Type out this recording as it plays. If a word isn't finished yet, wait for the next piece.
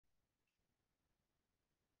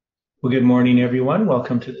Well, good morning, everyone.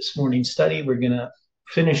 Welcome to this morning's study. We're going to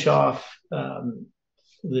finish off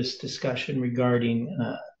this discussion regarding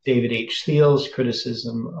David H. Thiel's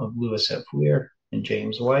criticism of Lewis F. Weir and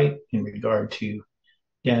James White in regard to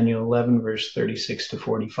Daniel 11, verse 36 to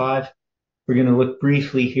 45. We're going to look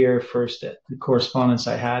briefly here first at the correspondence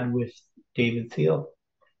I had with David Thiel,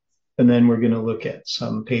 and then we're going to look at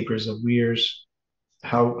some papers of Weir's.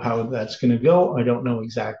 How that's going to go, I don't know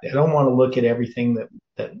exactly. I don't want to look at everything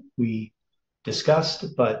that we discussed,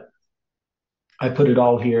 but I put it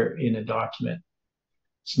all here in a document.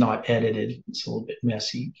 It's not edited. It's a little bit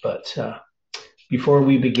messy, but before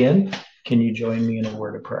we begin, can you join me in a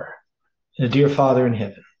word of prayer? Dear Father in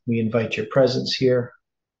heaven, we invite your presence here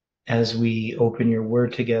as we open your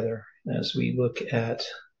word together, as we look at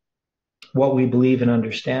what we believe and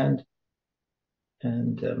understand,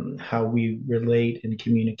 and how we relate and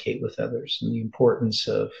communicate with others, and the importance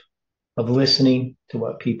of listening to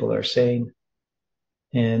what people are saying,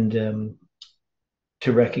 and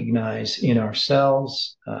to recognize in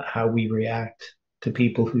ourselves how we react to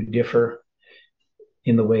people who differ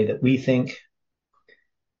in the way that we think,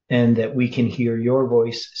 and that we can hear your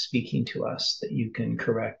voice speaking to us, that you can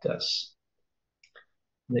correct us,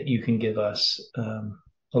 that you can give us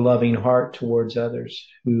a loving heart towards others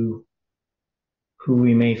who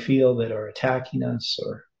we may feel that are attacking us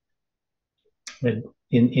or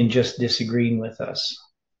in just disagreeing with us.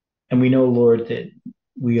 And we know, Lord, that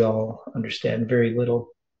we all understand very little.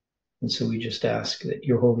 And so we just ask that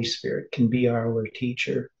your Holy Spirit can be our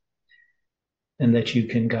teacher, and that you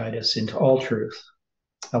can guide us into all truth.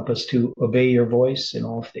 Help us to obey your voice in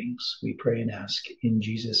all things, we pray and ask in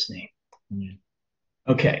Jesus' name. Amen.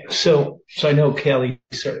 Okay, so I know Kelly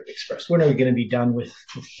sort of expressed, when are we going to be done with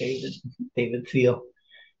David Thiel,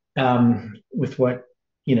 with what,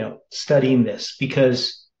 studying this?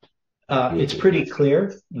 Because it's pretty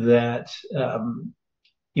clear that,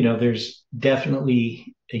 there's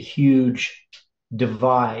definitely a huge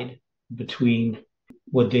divide between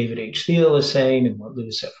what David H. Thiel is saying and what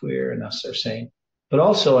Lewis F. Weir and us are saying. But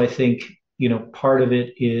also, I think, part of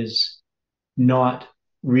it is not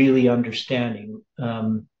really understanding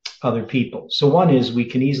other people. So one is, we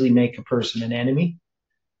can easily make a person an enemy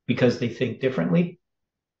because they think differently.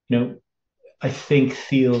 I think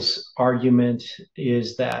Thiel's argument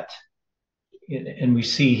is that, and we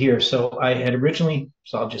see here, so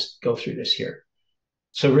I'll just go through this here.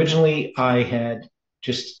 So originally I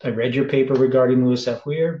read your paper regarding Lewis F.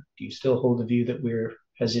 Weir. Do you still hold the view that Weir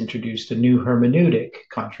has introduced a new hermeneutic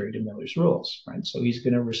contrary to Miller's rules, right? So he's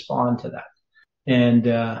going to respond to that.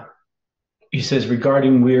 And he says,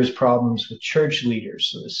 regarding Weir's problems with church leaders,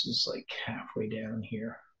 so this is like halfway down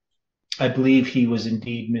here, I believe he was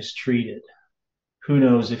indeed mistreated. Who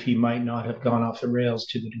knows if he might not have gone off the rails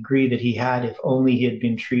to the degree that he had if only he had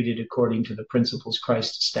been treated according to the principles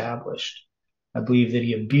Christ established. I believe that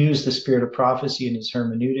he abused the spirit of prophecy in his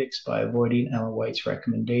hermeneutics by avoiding Ellen White's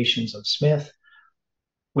recommendations of Smith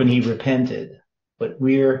when he repented. But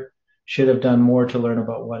Weir should have done more to learn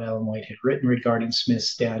about what Ellen White had written regarding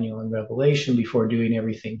Smith's Daniel and Revelation before doing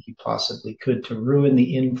everything he possibly could to ruin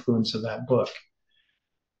the influence of that book.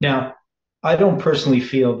 Now, I don't personally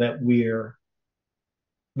feel that Weir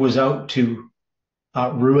was out to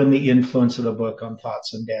ruin the influence of the book on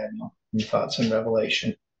thoughts on Daniel and thoughts on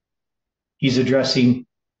Revelation. He's addressing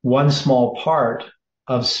one small part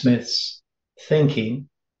of Smith's thinking,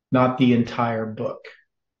 not the entire book.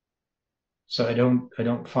 So I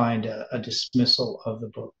don't find a dismissal of the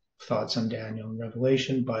book, Thoughts on Daniel and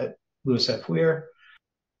Revelation, by Lewis F. Weir.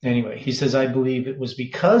 Anyway, he says, I believe it was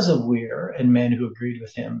because of Weir and men who agreed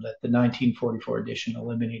with him that the 1944 edition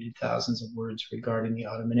eliminated thousands of words regarding the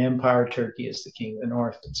Ottoman Empire, Turkey as the king of the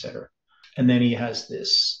north, etc. And then he has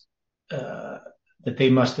this, that they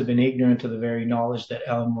must have been ignorant of the very knowledge that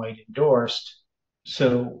Ellen White endorsed.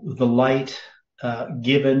 So the light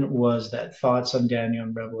given was that thoughts on Daniel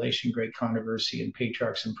and Revelation, great controversy, and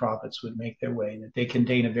patriarchs and prophets would make their way, that they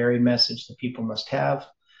contain a very message that people must have,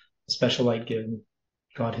 a special light given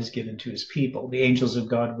God has given to his people. The angels of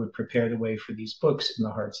God would prepare the way for these books in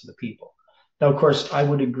the hearts of the people. Now, of course, I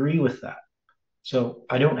would agree with that. So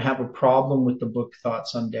I don't have a problem with the book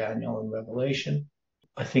Thoughts on Daniel and Revelation.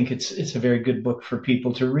 I think it's a very good book for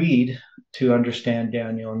people to read to understand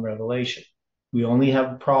Daniel and Revelation. We only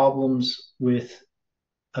have problems with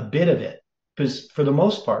a bit of it, because for the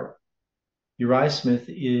most part, Uriah Smith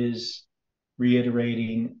is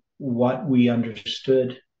reiterating what we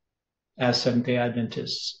understood as Seventh-day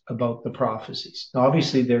Adventists about the prophecies. Now,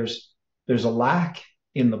 obviously, there's a lack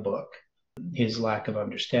in the book, his lack of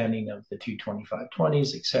understanding of the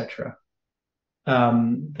 22520s, etc.,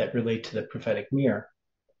 that relate to the prophetic mirror.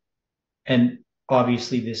 And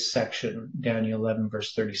obviously this section, Daniel 11,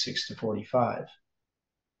 verse 36 to 45.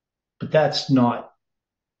 But that's not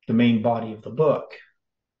the main body of the book,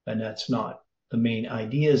 and that's not the main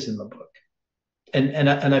ideas in the book. And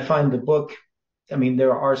I find the book, I mean,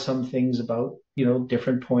 there are some things about,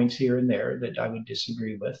 different points here and there that I would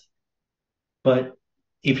disagree with. But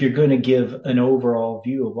if you're going to give an overall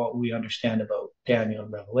view of what we understand about Daniel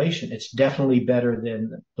and Revelation, it's definitely better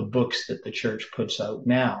than the books that the church puts out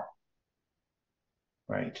now.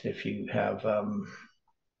 Right? If you have, I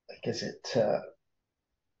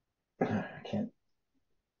can't,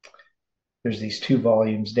 there's these 2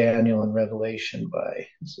 volumes, Daniel and Revelation by,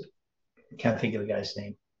 I can't think of the guy's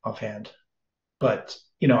name offhand. But,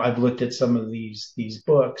 I've looked at some of these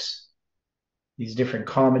books, these different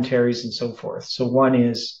commentaries and so forth. So one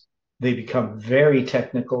is they become very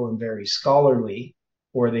technical and very scholarly,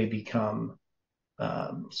 or they become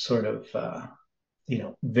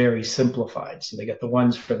very simplified. So they got the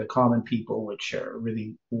ones for the common people, which are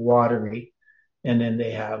really watery. And then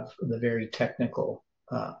they have the very technical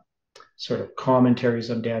sort of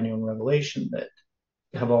commentaries on Daniel and Revelation that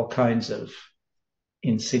have all kinds of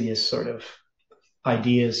insidious sort of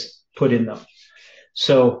ideas put in them.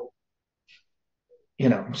 So,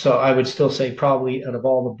 so I would still say probably out of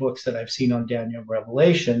all the books that I've seen on Daniel and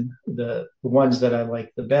Revelation, the ones that I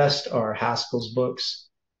like the best are Haskell's books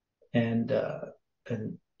and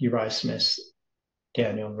Uriah Smith's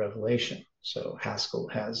Daniel and Revelation. So Haskell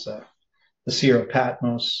has the Seer of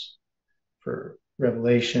Patmos for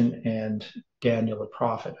Revelation, and Daniel the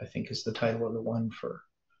Prophet, I think, is the title of the one for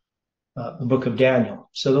the book of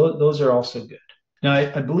Daniel. So those are also good. Now,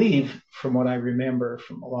 I believe, from what I remember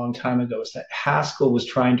from a long time ago, is that Haskell was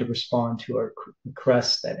trying to respond to a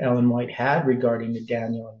request that Ellen White had regarding the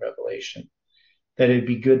Daniel and Revelation, that it'd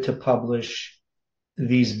be good to publish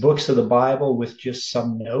these books of the Bible with just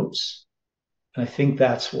some notes. And I think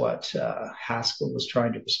that's what Haskell was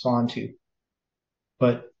trying to respond to.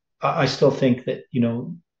 But I still think that,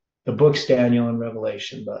 the books, Daniel and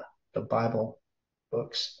Revelation, the Bible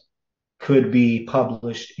books, could be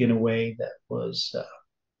published in a way that was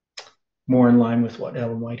more in line with what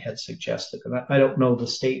Ellen White had suggested. And I don't know the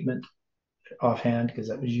statement offhand because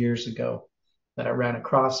that was years ago that I ran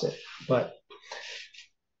across it. But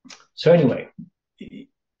so anyway,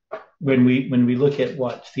 when we look at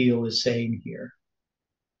what Theo is saying here,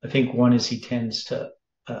 I think one is he tends to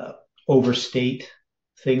overstate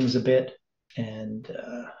things a bit, and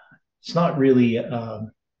it's not really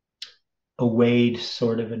a weighed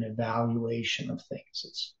sort of an evaluation of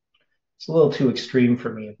things. It's a little too extreme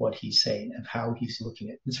for me of what he's saying, of how he's looking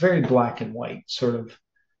at it. It's very black and white sort of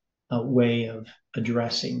a way of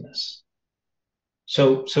addressing this.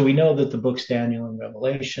 So we know that the books Daniel and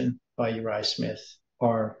Revelation by Uriah Smith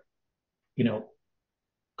are,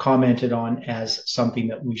 commented on as something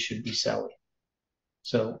that we should be selling.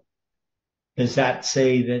 So does that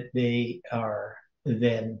say that they are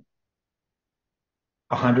then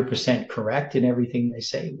 100% correct in everything they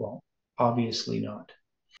say? Well, obviously not.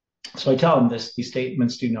 So I tell them these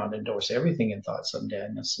statements do not endorse everything in Thoughts on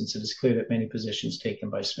Daniel, since it is clear that many positions taken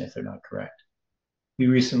by Smith are not correct. We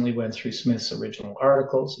recently went through Smith's original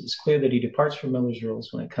articles. It is clear that he departs from Miller's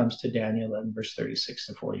rules when it comes to Daniel 11, verse 36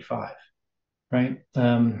 to 45. Right?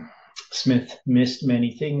 Smith missed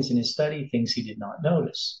many things in his study, things he did not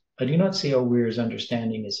notice. I do not see how Weir's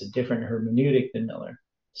understanding is a different hermeneutic than Miller.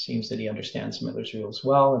 It seems that he understands Miller's rules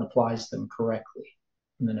well and applies them correctly.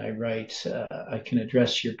 And then I write, I can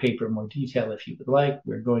address your paper in more detail if you would like.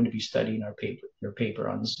 We're going to be studying your paper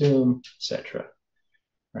on Zoom, etc.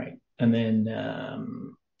 Right. And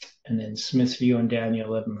then Smith's view on Daniel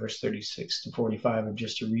 11, verse 36 to 45 are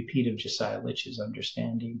just a repeat of Josiah Litch's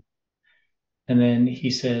understanding. And then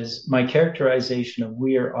he says, my characterization of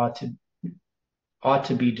Weir ought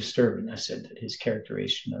to be disturbing. I said that his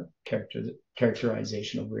characterization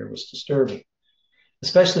of Weir was disturbing,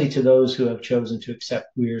 especially to those who have chosen to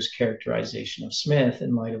accept Weir's characterization of Smith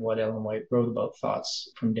in light of what Ellen White wrote about Thoughts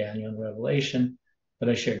from Daniel and Revelation that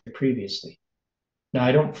I shared previously. Now,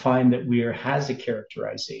 I don't find that Weir has a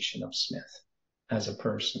characterization of Smith as a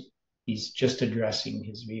person. He's just addressing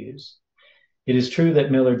his views. It is true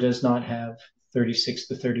that Miller does not have 36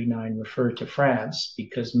 to 39 refer to France,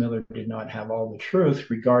 because Miller did not have all the truth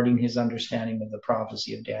regarding his understanding of the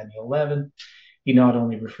prophecy of Daniel 11. He not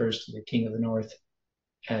only refers to the king of the north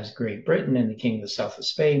as Great Britain and the king of the south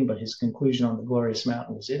as Spain, but his conclusion on the glorious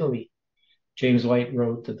mountain was Italy. James White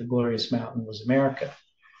wrote that the glorious mountain was America.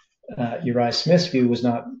 Uriah Smith's view was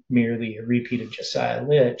not merely a repeat of Josiah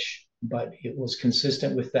Litch, but it was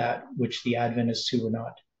consistent with that which the Adventists, who were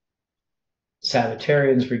not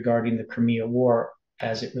Sabbatarians regarding the Crimea War,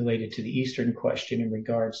 as it related to the Eastern question in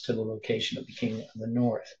regards to the location of the King of the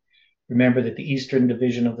North. Remember that the Eastern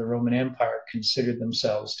division of the Roman Empire considered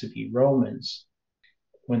themselves to be Romans.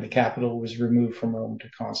 When the capital was removed from Rome to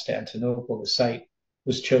Constantinople, the site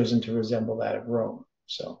was chosen to resemble that of Rome.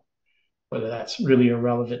 So whether that's really a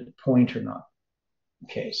relevant point or not.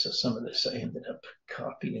 Okay, so some of this I ended up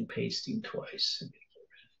copying and pasting twice.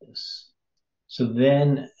 So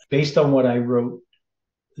then, based on what I wrote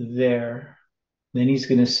there, then he's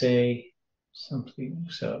going to say something.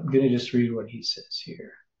 So I'm going to just read what he says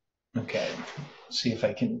here. Okay, see if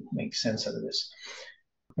I can make sense out of this.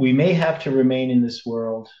 We may have to remain in this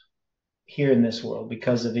world, here in this world,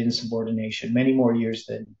 because of insubordination, many more years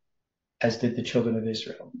than as did the children of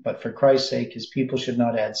Israel. But for Christ's sake, his people should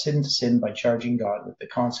not add sin to sin by charging God with the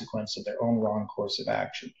consequence of their own wrong course of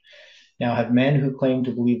action. Now have men who claim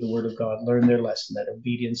to believe the word of God learned their lesson that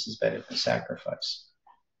obedience is better than sacrifice.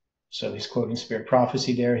 So he's quoting spirit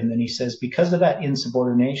prophecy there. And then he says, because of that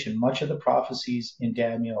insubordination, much of the prophecies in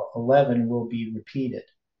Daniel 11 will be repeated.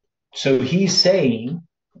 So he's saying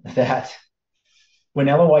that when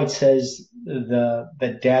Ellen White says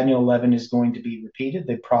that Daniel 11 is going to be repeated,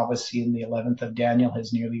 the prophecy in the 11th of Daniel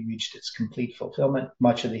has nearly reached its complete fulfillment.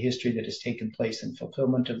 Much of the history that has taken place in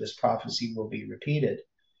fulfillment of this prophecy will be repeated.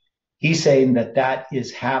 He's saying that that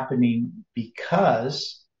is happening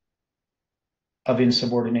because of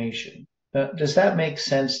insubordination. Does that make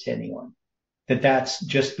sense to anyone? That that's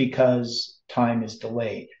just because time is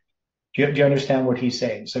delayed? Do you understand what he's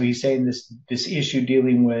saying? So he's saying this issue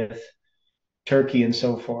dealing with Turkey and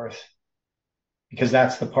so forth, because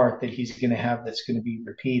that's the part that he's going to have that's going to be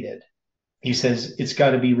repeated. He says it's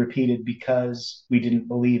got to be repeated because we didn't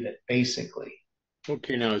believe it, basically.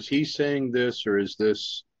 Okay, now is he saying this, or is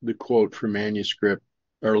this the quote from manuscript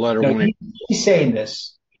or letter No, one? he's saying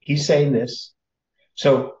this. He's saying this.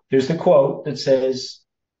 So there's the quote that says,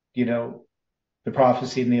 the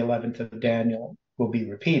prophecy in the 11th of Daniel will be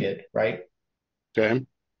repeated, right? Okay.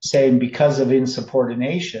 Saying because of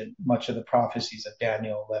insubordination, much of the prophecies of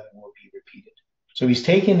Daniel 11 will be repeated. So he's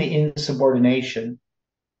taking the insubordination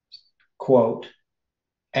quote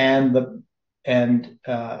and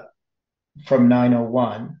from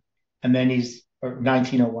 901, and then or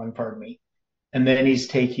 1901, pardon me, and then he's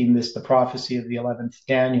taking the prophecy of the 11th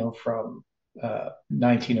Daniel from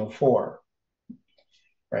 1904,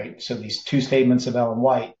 right? So these two statements of Ellen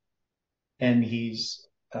White, and he's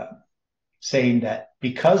saying that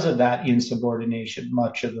because of that insubordination,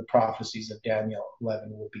 much of the prophecies of Daniel 11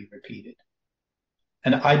 will be repeated.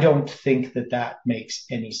 And I don't think that makes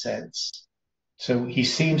any sense. So he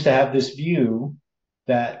seems to have this view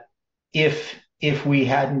that if we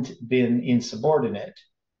hadn't been insubordinate,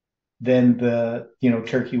 then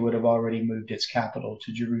Turkey would have already moved its capital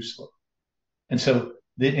to Jerusalem. And so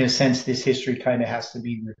in a sense, this history kind of has to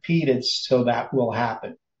be repeated so that will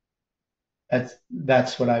happen.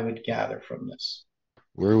 That's what I would gather from this.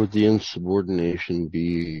 Where would the insubordination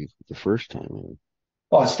be the first time?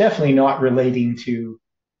 Well, it's definitely not relating to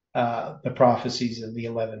the prophecies of the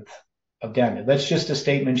 11th of Daniel. That's just a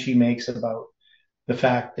statement she makes about the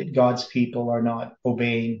fact that God's people are not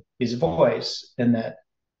obeying his voice, and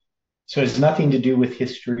so it has nothing to do with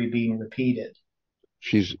history being repeated.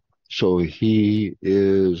 So he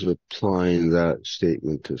is applying that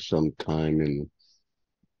statement to some time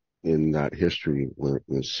in that history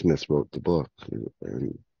when Smith wrote the book,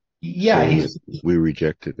 and we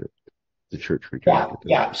rejected it. The church rejected it.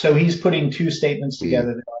 Yeah. So he's putting two statements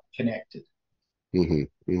together that are connected. Mm-hmm.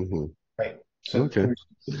 Mm-hmm. Right. So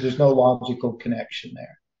there's no logical connection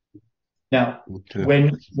there. Now,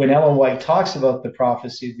 when Ellen White talks about the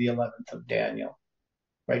prophecy of the 11th of Daniel,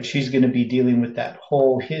 right, she's going to be dealing with that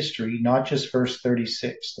whole history, not just verse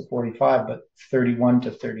 36 to 45, but 31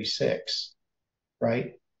 to 36,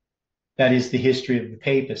 right? That is the history of the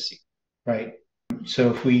papacy, right?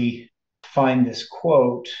 So if we find this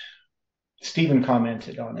quote, Stephen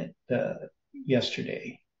commented on it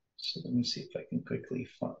yesterday. So let me see if I can quickly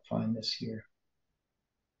find this here.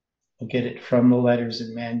 I'll get it from the letters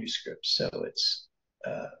and manuscripts. So it's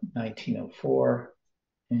 1904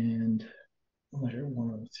 and letter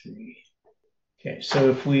 103. Okay,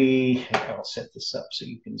 so I'll set this up so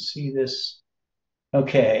you can see this.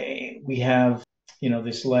 Okay, we have,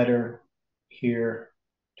 this letter here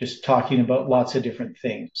just talking about lots of different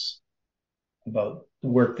things, about the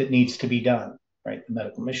work that needs to be done, right? The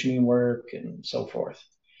medical missioning work and so forth.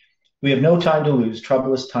 We have no time to lose.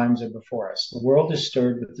 Troublous times are before us. The world is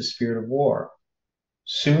stirred with the spirit of war.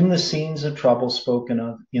 Soon the scenes of trouble spoken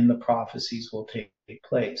of in the prophecies will take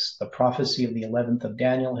place. The prophecy of the 11th of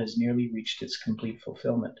Daniel has nearly reached its complete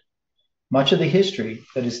fulfillment. Much of the history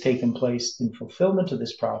that has taken place in fulfillment of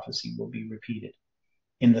this prophecy will be repeated.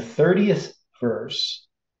 In the 30th verse,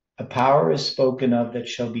 a power is spoken of that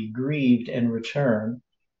shall be grieved and return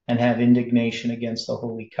and have indignation against the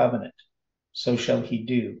holy covenant. So shall he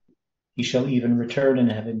do. He shall even return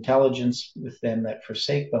and have intelligence with them that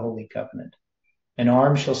forsake the holy covenant. An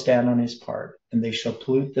arm shall stand on his part, and they shall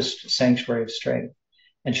pollute the sanctuary of strength,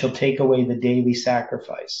 and shall take away the daily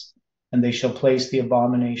sacrifice, and they shall place the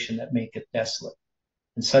abomination that maketh desolate.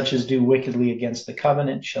 And such as do wickedly against the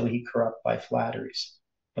covenant shall he corrupt by flatteries.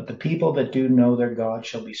 But the people that do know their God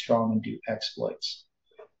shall be strong and do exploits.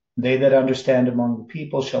 They that understand among the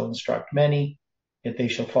people shall instruct many, yet they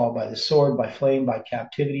shall fall by the sword, by flame, by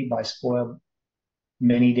captivity, by spoil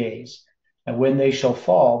many days. And when they shall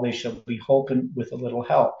fall, they shall be holpen with a little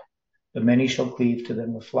help. But many shall cleave to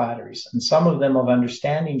them with flatteries. And some of them of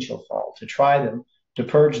understanding shall fall, to try them, to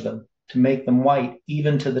purge them, to make them white,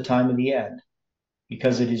 even to the time of the end,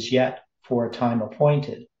 because it is yet for a time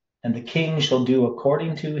appointed. And the king shall do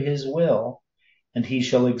according to his will, and he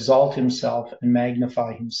shall exalt himself and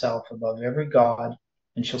magnify himself above every god,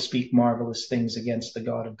 and shall speak marvelous things against the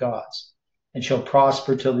God of gods, and shall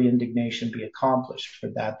prosper till the indignation be accomplished, for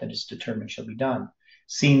that is determined shall be done.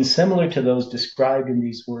 Scenes similar to those described in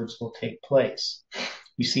these words will take place.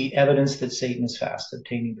 We see evidence that Satan is fast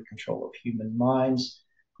obtaining the control of human minds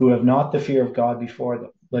who have not the fear of God before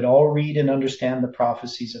them. Let all read and understand the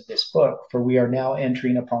prophecies of this book, for we are now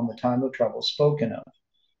entering upon the time of trouble spoken of.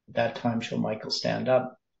 At that time shall Michael stand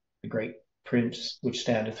up, the great prince which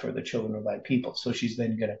standeth for the children of thy people. So she's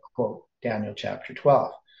then going to quote Daniel chapter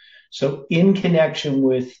 12. So in connection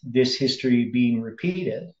with this history being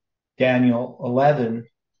repeated, Daniel 11,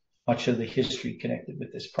 much of the history connected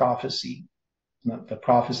with this prophecy, the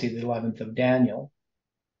prophecy of the 11th of Daniel,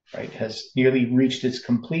 right, has nearly reached its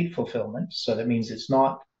complete fulfillment. So that means it's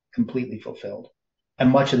not completely fulfilled. And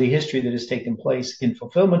much of the history that has taken place in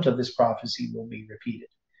fulfillment of this prophecy will be repeated.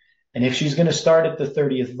 And if she's going to start at the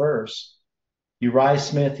 30th verse, Uriah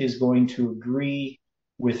Smith is going to agree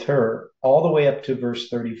with her all the way up to verse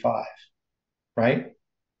 35, right?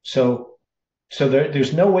 So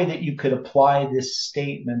there's no way that you could apply this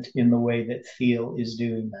statement in the way that Thiel is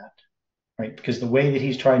doing that, right? Because the way that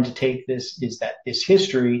he's trying to take this is that this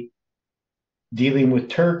history dealing with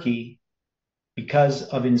Turkey, because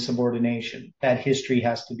of insubordination, that history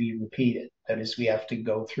has to be repeated. That is, we have to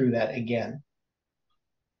go through that again.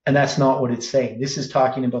 And that's not what it's saying. This is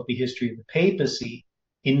talking about the history of the papacy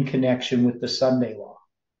in connection with the Sunday law,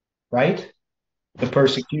 right? The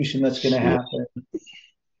persecution that's going to happen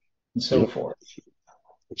and so forth.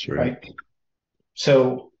 That's right.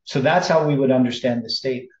 So that's how we would understand the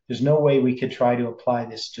statement. There's no way we could try to apply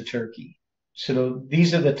this to Turkey. So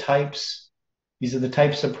these are the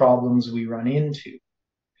types of problems we run into.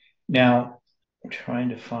 Now, I'm trying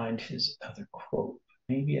to find his other quote.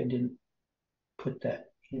 Maybe I didn't put that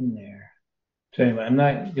in there. So anyway, I'm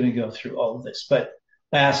not going to go through all of this, but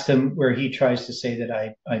I asked him where he tries to say that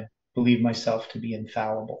I believe myself to be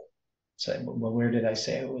infallible. So, well, where did I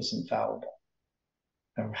say I was infallible?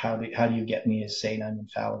 Or how do you get me as saying I'm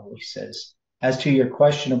infallible? He says, as to your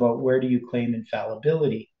question about where do you claim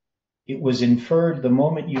infallibility, it was inferred the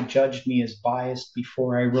moment you judged me as biased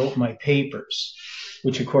before I wrote my papers,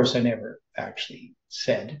 which of course I never actually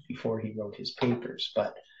said before he wrote his papers,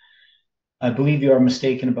 but I believe you are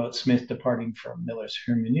mistaken about Smith departing from Miller's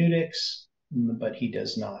hermeneutics, but he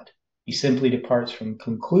does not. He simply departs from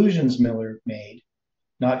conclusions Miller made,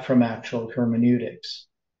 not from actual hermeneutics.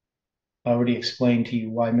 I already explained to you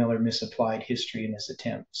why Miller misapplied history in his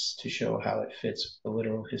attempts to show how it fits with the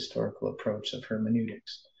literal historical approach of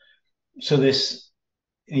hermeneutics. So this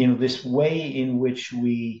way in which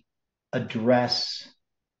we address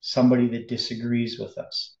somebody that disagrees with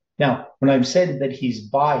us. Now, when I've said that he's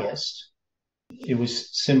biased, it was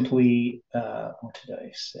simply, what did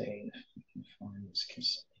I say? If we can find this,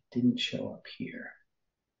 because it didn't show up here.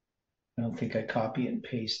 I don't think I copy and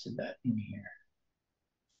pasted that in here.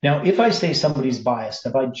 Now, if I say somebody's biased,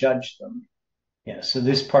 have I judged them? Yeah, so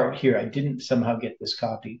this part here, I didn't somehow get this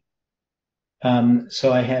copy.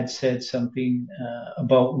 So I had said something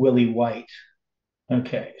about Willie White.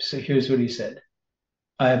 Okay, so here's what he said.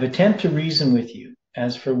 I have attempted to reason with you.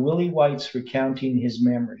 As for Willie White's recounting his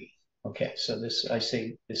memory, okay, so this, I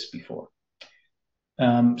say this before.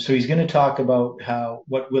 So he's going to talk about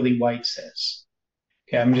what Willie White says.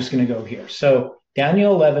 Okay, I'm just going to go here. So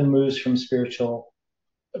Daniel 11 moves from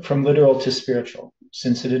literal to spiritual,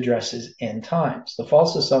 since it addresses end times. The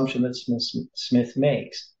false assumption that Smith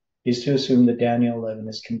makes is to assume that Daniel 11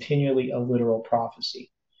 is continually a literal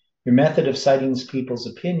prophecy. Your method of citing people's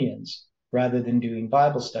opinions rather than doing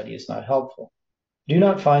Bible study is not helpful. Do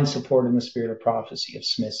not find support in the spirit of prophecy of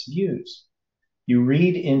Smith's views. You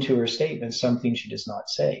read into her statement something she does not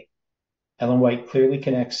say. Ellen White clearly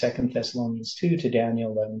connects 2 Thessalonians 2 to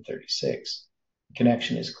Daniel 11:36. The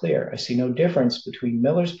connection is clear. I see no difference between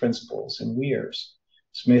Miller's principles and Weir's.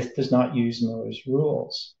 Smith does not use Miller's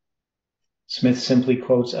rules. Smith simply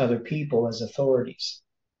quotes other people as authorities.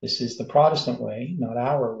 This is the Protestant way, not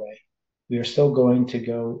our way. We are still going to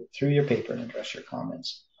go through your paper and address your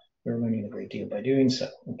comments. We're learning a great deal by doing so.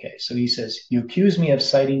 Okay, so he says, you accuse me of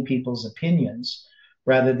citing people's opinions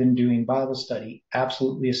rather than doing Bible study.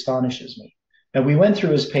 Absolutely astonishes me. Now, we went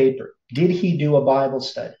through his paper. Did he do a Bible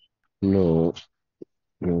study? No,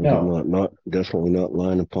 No. not definitely not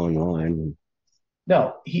line upon line.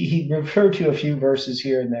 No, he referred to a few verses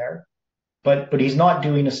here and there, but he's not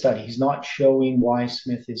doing a study. He's not showing why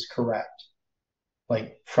Smith is correct,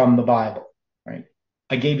 like from the Bible, right?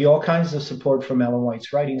 I gave you all kinds of support from Ellen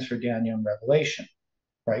White's writings for Daniel and Revelation,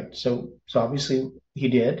 right? So obviously he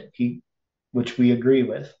did, which we agree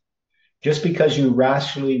with. Just because you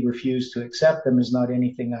rationally refuse to accept them is not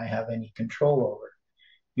anything I have any control over.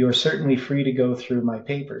 You are certainly free to go through my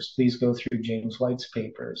papers. Please go through James White's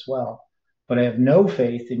paper as well. But I have no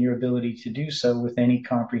faith in your ability to do so with any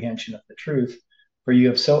comprehension of the truth, for you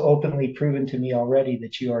have so openly proven to me already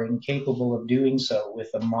that you are incapable of doing so with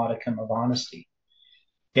a modicum of honesty.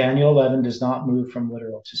 Daniel 11 does not move from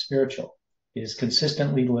literal to spiritual. It is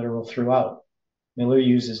consistently literal throughout. Miller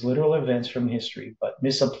uses literal events from history, but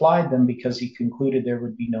misapplied them because he concluded there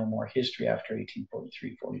would be no more history after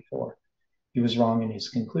 1843-44. He was wrong in his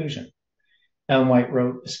conclusion. Ellen White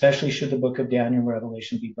wrote, especially should the book of Daniel and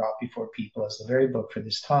Revelation be brought before people as the very book for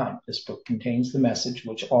this time. This book contains the message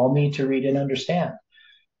which all need to read and understand.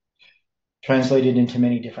 Translated into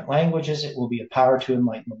many different languages, it will be a power to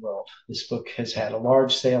enlighten the world. This book has had a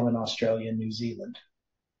large sale in Australia and New Zealand.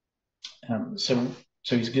 So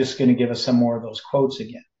he's just going to give us some more of those quotes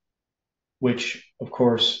again, which, of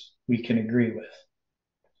course, we can agree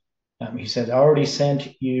with. He said, I already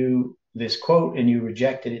sent you this quote and you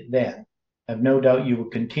rejected it then. I have no doubt you will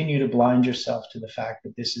continue to blind yourself to the fact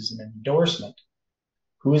that this is an endorsement.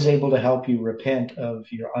 Who is able to help you repent of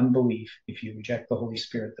your unbelief if you reject the Holy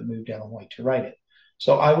Spirit that moved Ellen White to write it?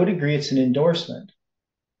 So I would agree it's an endorsement.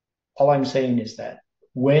 All I'm saying is that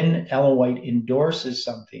when Ellen White endorses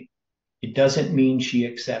something, it doesn't mean she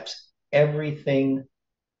accepts everything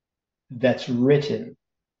that's written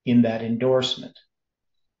in that endorsement.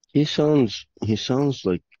 He sounds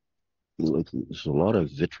like there's a lot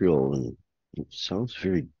of vitriol and it sounds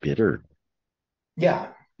very bitter. Yeah.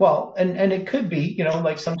 Well, and it could be,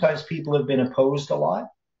 like sometimes people have been opposed a lot,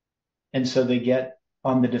 and so they get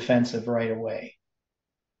on the defensive right away.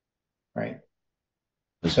 Right.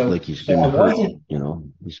 Like he's been hurt,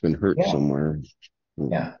 he's been hurt somewhere.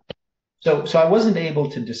 Yeah. So I wasn't able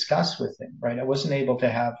to discuss with him, right? I wasn't able to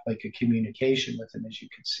have like a communication with him, as you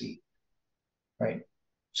could see. Right.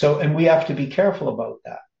 So, and we have to be careful about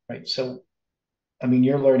that, right? So, I mean,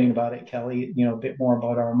 you're learning about it, Kelly, a bit more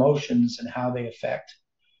about our emotions and how they affect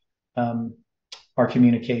our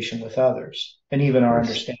communication with others and even our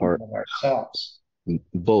understanding of ourselves.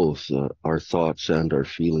 Both our thoughts and our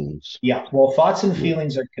feelings. Yeah. Well, thoughts and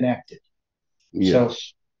feelings are connected.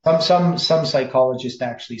 Yes. So some psychologists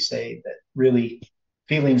actually say that really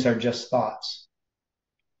feelings are just thoughts.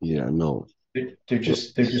 Yeah, no. They're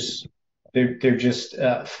just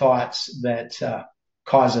thoughts that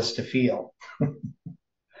cause us to feel.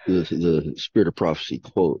 The Spirit of Prophecy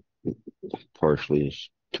quote partially is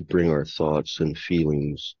to bring our thoughts and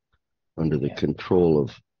feelings under the control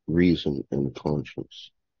of reason and conscience.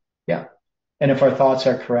 Yeah. And if our thoughts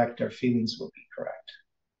are correct, our feelings will be correct.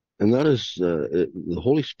 And that is, the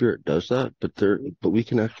Holy Spirit does that, but we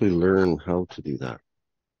can actually learn how to do that.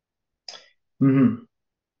 Mm-hmm.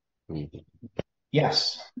 Mm-hmm.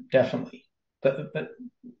 Yes, definitely. But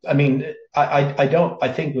I mean,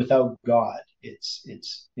 I think without God,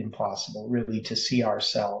 it's impossible really to see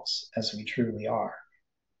ourselves as we truly are.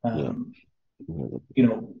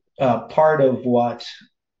 Part of what,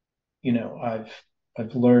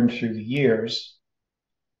 I've learned through the years,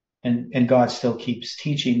 and God still keeps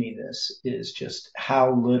teaching me this, is just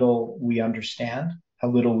how little we understand, how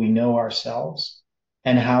little we know ourselves,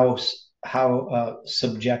 and how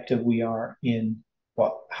subjective we are in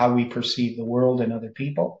how we perceive the world and other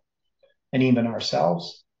people, and even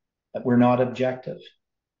ourselves, that we're not objective,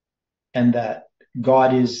 and that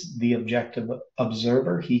God is the objective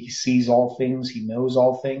observer. He sees all things, he knows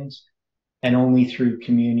all things, and only through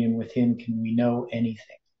communion with him can we know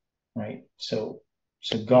anything, right? So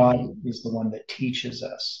God is the one that teaches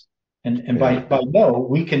us And Yeah. by know,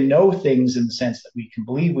 we can know things in the sense that we can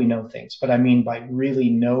believe we know things, but I mean by really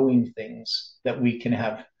knowing things that we can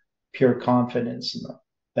have pure confidence in them.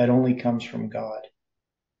 That only comes from God.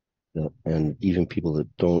 Yeah. And even people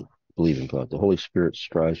that don't believe in God, the Holy Spirit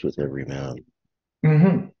strives with every man.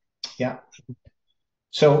 Mm-hmm. Yeah.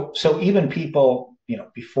 So even people,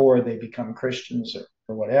 before they become Christians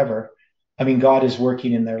or whatever, I mean, God is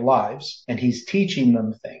working in their lives and he's teaching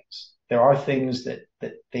them things. There are things that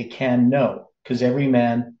they can know because every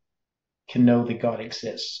man can know that God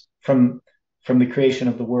exists. From the creation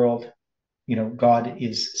of the world, God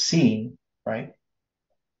is seen, right?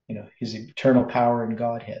 His eternal power and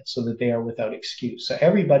Godhead, so that they are without excuse. So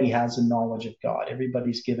everybody has a knowledge of God.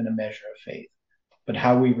 Everybody's given a measure of faith. But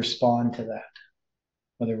how we respond to that,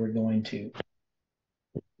 whether we're going to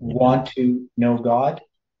want to know God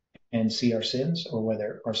and see our sins, or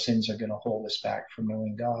whether our sins are going to hold us back from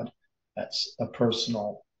knowing God, that's a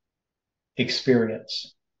personal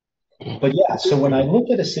experience. But yeah, so when I look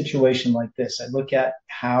at a situation like this, I look at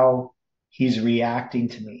how he's reacting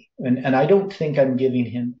to me. And I don't think I'm giving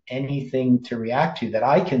him anything to react to that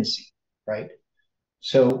I can see, right?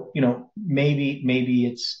 So,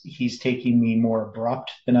 maybe he's taking me more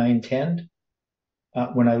abrupt than I intend.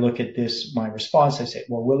 When I look at this, my response, I say,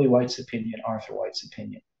 well, Willie White's opinion, Arthur White's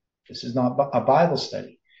opinion. This is not a Bible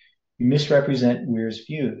study. You misrepresent Weir's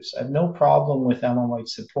views. I have no problem with Ellen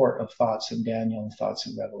White's support of thoughts in Daniel and thoughts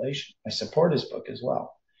in Revelation. I support his book as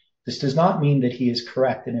well. This does not mean that he is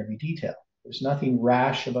correct in every detail. There's nothing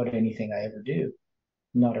rash about anything I ever do.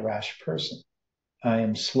 I'm not a rash person. I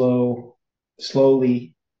am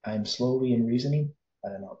slowly in reasoning. I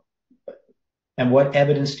don't know. And what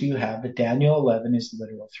evidence do you have that Daniel 11 is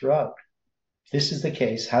literal throughout? If this is the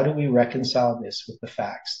case, how do we reconcile this with the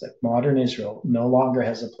facts that modern Israel no longer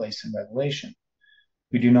has a place in Revelation?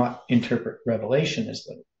 We do not interpret Revelation as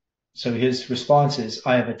literal. So his response is,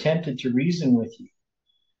 I have attempted to reason with you.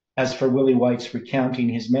 As for Willie White's recounting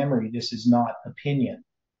his memory, this is not opinion.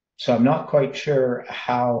 So I'm not quite sure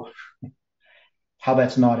how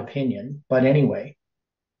that's not opinion. But anyway,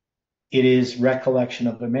 it is recollection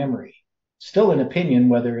of a memory. Still an opinion,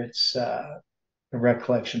 whether it's a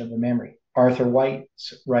recollection of a memory. Arthur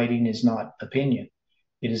White's writing is not opinion.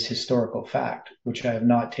 It is historical fact, which I have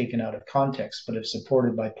not taken out of context, but have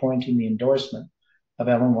supported by pointing the endorsement of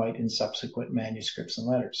Ellen White in subsequent manuscripts and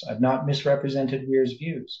letters. I've not misrepresented Weir's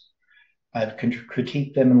views. I've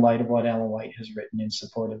critiqued them in light of what Ellen White has written in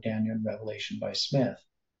support of Daniel and Revelation by Smith.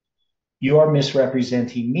 You are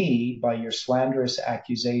misrepresenting me by your slanderous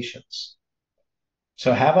accusations.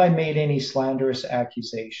 So have I made any slanderous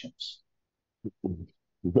accusations?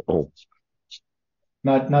 No.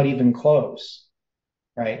 Not even close,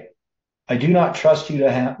 right? I do not trust you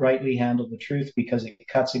to rightly handle the truth because it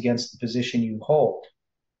cuts against the position you hold.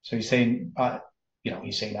 So he's saying, I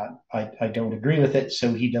don't agree with it.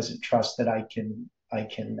 So he doesn't trust that I can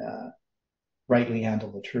rightly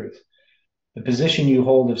handle the truth. The position you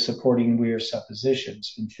hold of supporting Weir's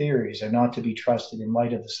suppositions and theories are not to be trusted in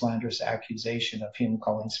light of the slanderous accusation of him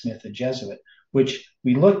calling Smith a Jesuit, which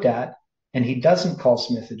we looked at, and he doesn't call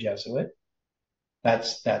Smith a Jesuit.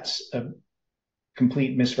 That's a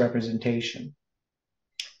complete misrepresentation.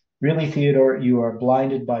 Really, Theodore, you are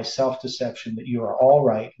blinded by self-deception that you are all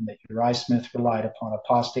right and that Uriah Smith relied upon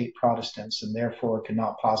apostate Protestants and therefore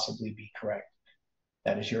cannot possibly be correct.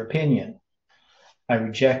 That is your opinion. I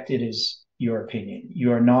reject it as your opinion.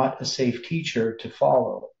 You are not a safe teacher to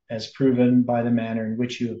follow, as proven by the manner in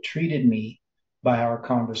which you have treated me by our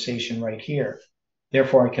conversation right here.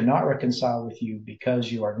 Therefore, I cannot reconcile with you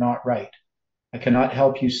because you are not right. I cannot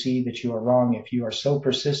help you see that you are wrong if you are so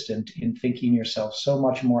persistent in thinking yourself so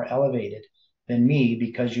much more elevated than me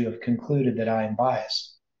because you have concluded that I am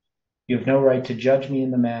biased. You have no right to judge me in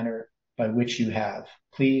the manner by which you have.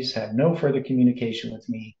 Please have no further communication with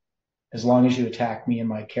me as long as you attack me and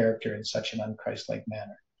my character in such an unchristlike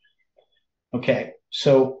manner. Okay,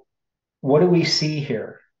 so what do we see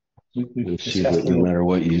here? We see that no matter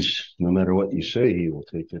what you say, he will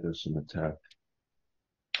take it as an attack.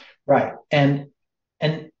 Right. And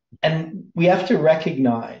we have to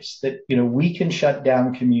recognize that, we can shut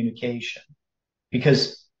down communication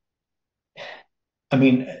because, I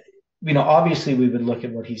mean, obviously we would look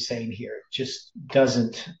at what he's saying here.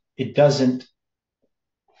 It doesn't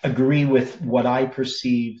agree with what I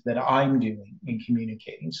perceive that I'm doing in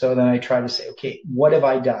communicating. So then I try to say, okay, what have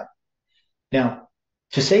I done? Now,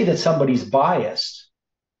 to say that somebody's biased,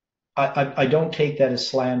 I don't take that as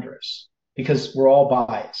slanderous because we're all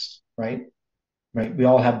biased, right? Right. We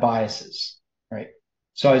all have biases, right?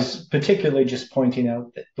 So I was particularly just pointing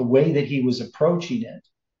out that the way that he was approaching it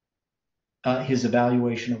his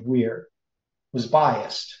evaluation of Weir was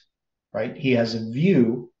biased, right? He has a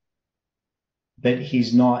view that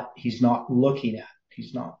he's not looking at.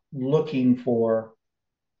 He's not looking for,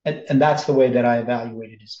 and that's the way that I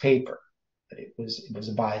evaluated his paper. That it was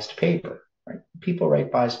a biased paper, right? People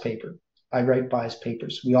write biased paper. I write biased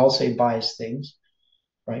papers. We all say biased things,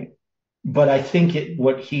 right? But I think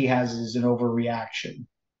what he has is an overreaction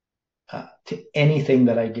to anything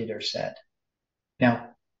that I did or said. Now,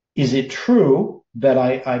 is it true that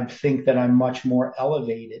I think that I'm much more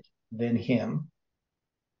elevated than him?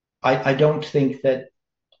 I don't think that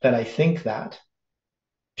I think that.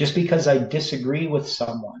 Just because I disagree with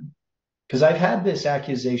someone, because I've had this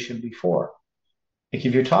accusation before. Like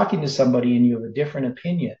if you're talking to somebody and you have a different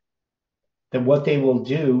opinion, then what they will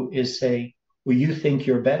do is say, well, you think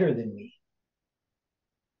you're better than me,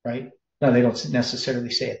 right? Now, they don't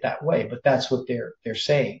necessarily say it that way, but that's what they're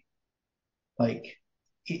saying. Like,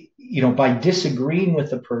 by disagreeing with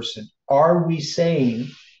the person, are we saying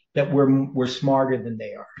that we're smarter than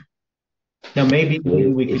they are? Now, maybe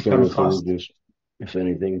we could come across. If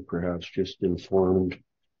anything, perhaps just informed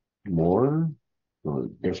more or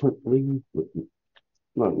differently, but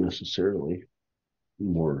not necessarily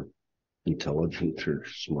more intelligent or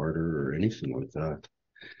smarter or anything like that.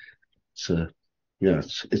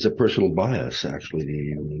 It's a personal bias actually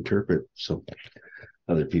to interpret some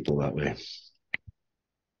other people that way.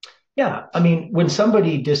 Yeah, I mean, when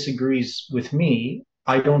somebody disagrees with me,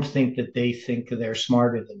 I don't think that they think they're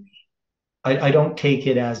smarter than me. I don't take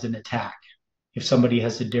it as an attack. If somebody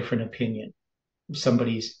has a different opinion, if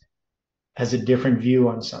somebody has a different view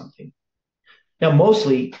on something. Now,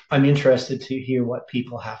 mostly I'm interested to hear what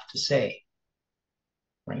people have to say,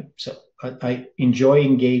 right? So I enjoy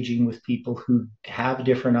engaging with people who have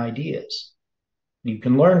different ideas. You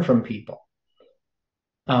can learn from people.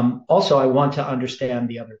 Also, I want to understand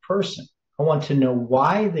the other person. I want to know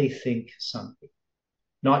why they think something,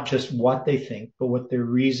 not just what they think, but what their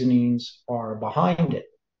reasonings are behind it.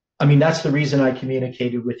 I mean, that's the reason I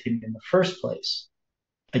communicated with him in the first place.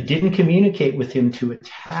 I didn't communicate with him to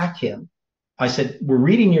attack him. I said, we're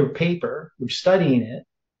reading your paper, we're studying it.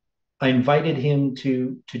 I invited him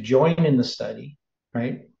to join in the study,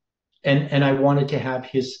 right? And I wanted to have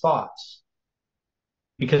his thoughts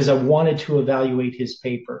because I wanted to evaluate his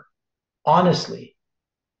paper honestly,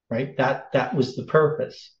 right? That was the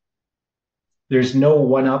purpose. There's no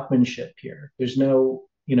one-upmanship here. There's no,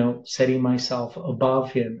 setting myself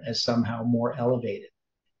above him as somehow more elevated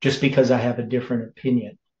just because I have a different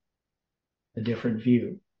opinion, a different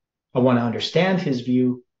view. I want to understand his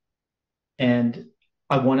view, and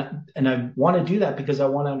I want to do that because I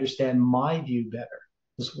want to understand my view better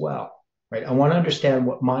as well, right? I want to understand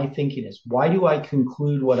what my thinking is. Why do I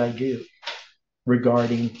conclude what I do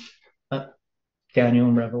regarding Daniel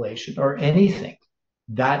and Revelation or anything?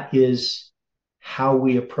 That is how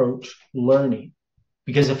we approach learning.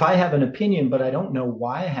 Because if I have an opinion, but I don't know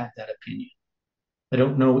why I have that opinion, I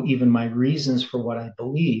don't know even my reasons for what I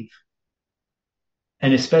believe,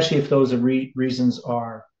 and especially if those reasons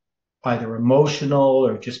are either emotional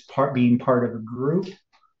or just being part of a group,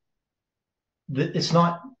 it's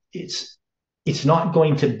not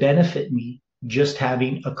going to benefit me just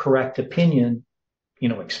having a correct opinion,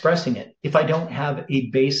 expressing it, if I don't have a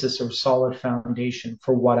basis or solid foundation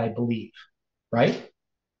for what I believe, right?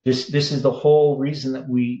 This is the whole reason that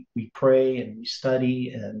we pray and we study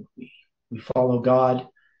and we follow God,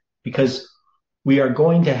 because we are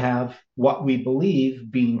going to have what we believe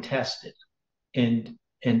being tested. And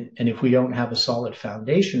if we don't have a solid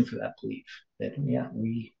foundation for that belief, then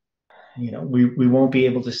we won't be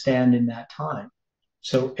able to stand in that time.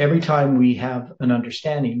 So every time we have an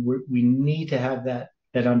understanding, we need to have that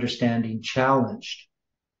understanding challenged.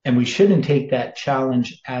 And we shouldn't take that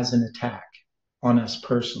challenge as an attack on us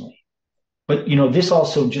personally. But, this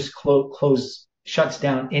also just shuts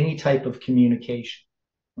down any type of communication,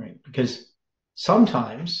 right? Because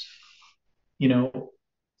sometimes,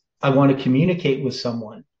 I want to communicate with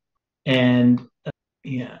someone. And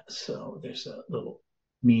so there's a little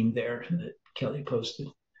meme there that Kelly posted.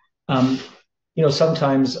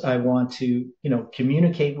 Sometimes I want to,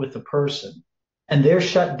 communicate with the person and they're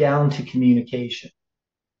shut down to communication.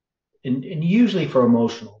 And usually for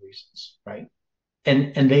emotional reasons, right?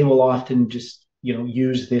 And they will often just,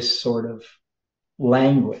 use this sort of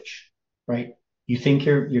language, right? You think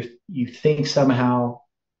you think somehow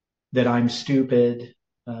that I'm stupid.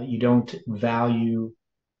 You don't value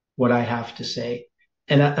what I have to say.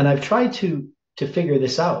 And I've tried to figure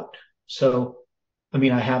this out. So, I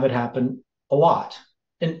mean, I have it happen a lot.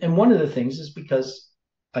 And one of the things is because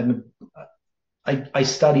I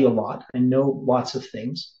study a lot. I know lots of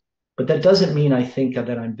things. but that doesn't mean I think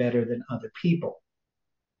that I'm better than other people.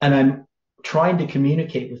 And I'm trying to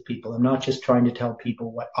communicate with people. I'm not just trying to tell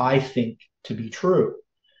people what I think to be true.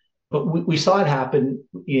 But we saw it happen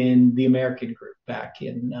in the American group back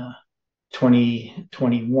in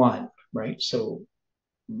 2021, right? So,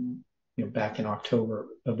 back in October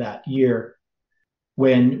of that year,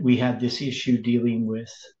 when we had this issue dealing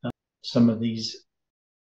with some of these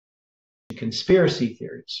conspiracy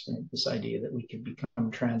theories, right? This idea that we could become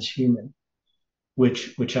transhuman,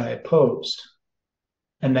 which I opposed,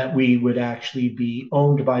 and that we would actually be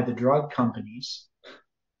owned by the drug companies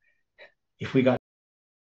if we got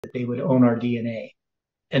that they would own our DNA,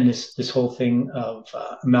 and this whole thing of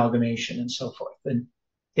amalgamation and so forth. And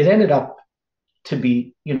it ended up to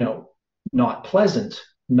be, not pleasant,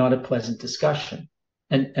 not a pleasant discussion.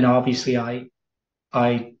 And obviously I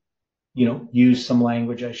use some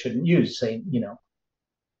language I shouldn't use, saying,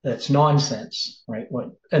 that's nonsense, right?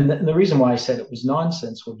 And the reason why I said it was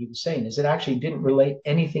nonsense, what he was saying, is it actually didn't relate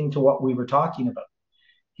anything to what we were talking about.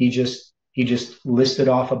 He just listed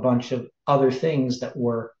off a bunch of other things that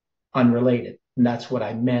were unrelated. And that's what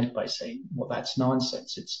I meant by saying, well, that's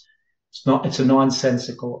nonsense. It's a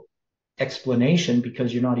nonsensical explanation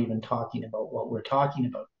because you're not even talking about what we're talking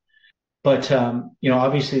about. But,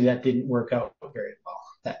 obviously that didn't work out very well,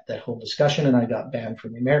 that whole discussion, and I got banned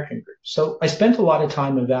from the American group. So I spent a lot of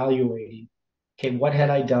time evaluating, okay, what had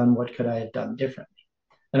I done? What could I have done differently?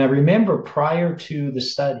 And I remember prior to the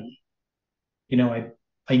study,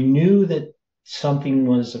 I knew that something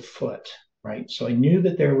was afoot, right? So I knew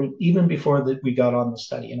that there would, even before that we got on the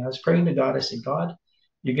study, and I was praying to God, I said, God,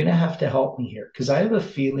 you're going to have to help me here, because I have a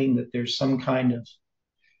feeling that there's some kind of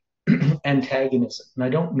antagonism, and I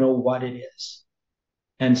don't know what it is.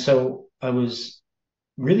 And so I was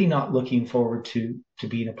really not looking forward to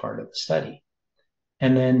being a part of the study.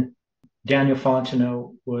 And then Daniel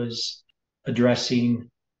Fontenot was addressing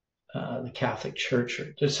the Catholic Church,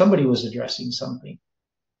 or somebody was addressing something.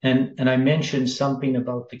 And I mentioned something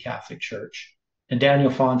about the Catholic Church, and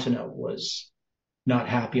Daniel Fontenot was not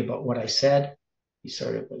happy about what I said. He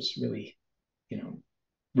sort of was really,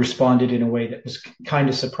 responded in a way that was kind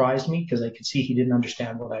of surprised me, because I could see he didn't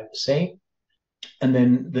understand what I was saying. And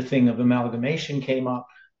then the thing of amalgamation came up,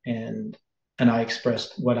 and I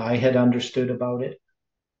expressed what I had understood about it,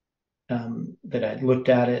 that I'd looked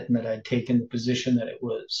at it, and that I'd taken the position that it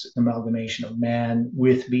was amalgamation of man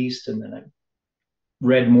with beast. And then I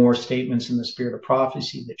read more statements in the spirit of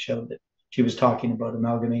prophecy that showed that she was talking about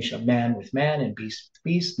amalgamation of man with man and beast with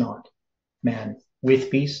beast, not man with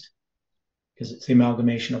beast, because it's the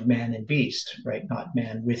amalgamation of man and beast, right? Not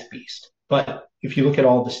man with beast. But if you look at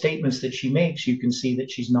all the statements that she makes, you can see that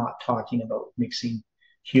she's not talking about mixing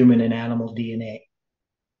human and animal DNA.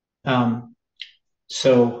 But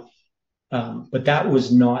that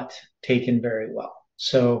was not taken very well.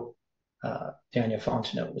 So Daniel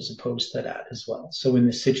Fontenot was opposed to that as well. So in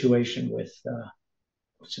this situation with,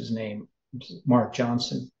 what's his name? Mark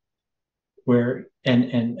Johnson, where,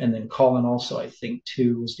 and then Colin also, I think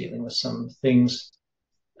too, was dealing with some things,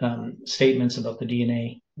 statements about the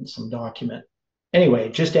DNA in some document. Anyway,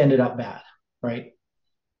 it just ended up bad, right?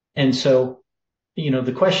 And so,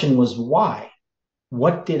 the question was why?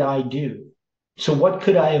 What did I do? So what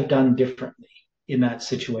could I have done differently in that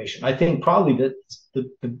situation? I think probably the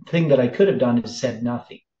thing that I could have done is said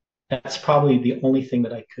nothing. That's probably the only thing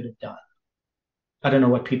that I could have done. I don't know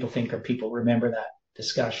what people think, or people remember that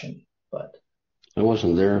discussion, but I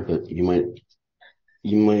wasn't there, but you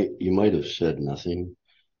might have said nothing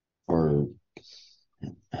or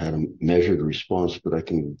had a measured response, but I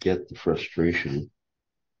can get the frustration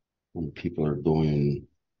when people are going,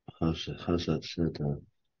 how's that said,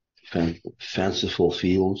 fanciful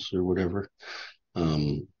fields or whatever.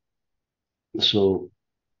 So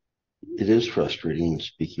it is frustrating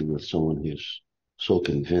speaking with someone who's so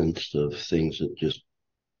convinced of things that just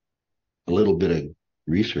a little bit of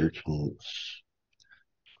research will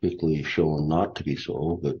quickly shown not to be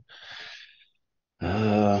so, but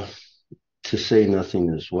to say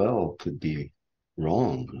nothing as well could be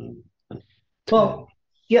wrong. Well,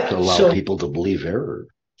 yeah, to allow people to believe error.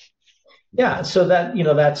 Yeah, so that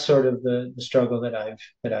that's sort of the struggle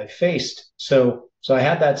that I've faced. So I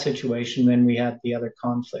had that situation. Then we had the other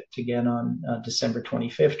conflict again on December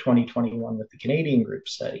 25th, 2021, with the Canadian group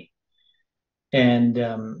study, and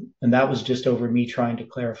that was just over me trying to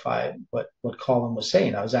clarify what Colin was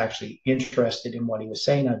saying. I was actually interested in what he was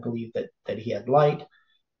saying. I believe that he had light.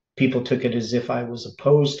 People took it as if I was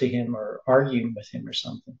opposed to him or arguing with him or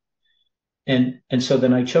something, and so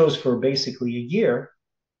then I chose for basically a year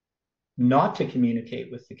not to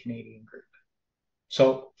communicate with the Canadian group.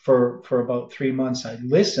 So for about 3 months, I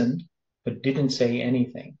listened, but didn't say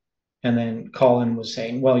anything. And then Colin was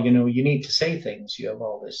saying, well, you need to say things. You have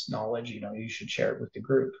all this knowledge, you should share it with the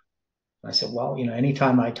group. And I said, well,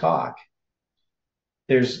 anytime I talk,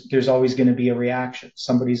 there's always going to be a reaction.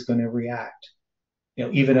 Somebody's going to react.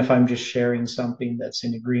 Even if I'm just sharing something that's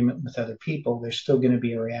in agreement with other people, there's still going to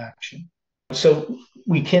be a reaction. So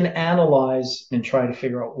we can analyze and try to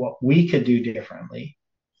figure out what we could do differently.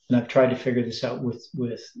 And I've tried to figure this out with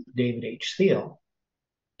David H. Thiel.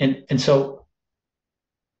 And so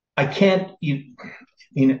I can't,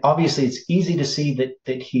 obviously it's easy to see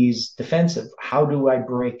that he's defensive. How do I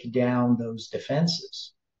break down those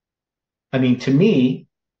defenses? I mean, to me,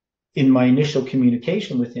 in my initial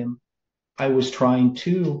communication with him, I was trying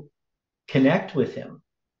to connect with him,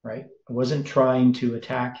 right? I wasn't trying to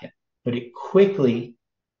attack him, but it quickly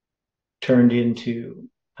turned into,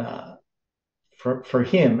 for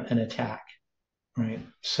him, an attack, right?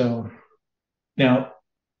 So now,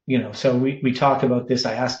 so we talk about this.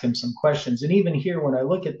 I asked him some questions. And even here, when I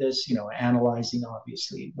look at this, analyzing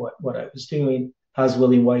obviously what I was doing, how's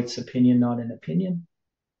Willie White's opinion not an opinion?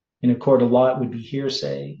 In a court of law, it would be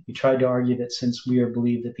hearsay. He tried to argue that since we are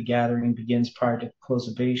believed that the gathering begins prior to close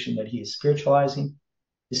of probation, that he is spiritualizing.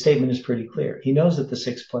 His statement is pretty clear. He knows that the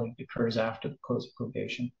sixth plague occurs after the close of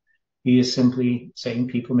probation. He is simply saying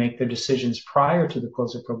people make their decisions prior to the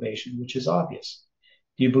close of probation, which is obvious.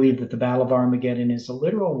 Do you believe that the Battle of Armageddon is a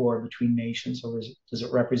literal war between nations, or does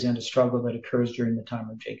it represent a struggle that occurs during the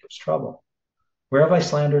time of Jacob's trouble? Where have I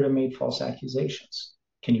slandered or made false accusations?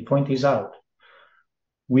 Can you point these out?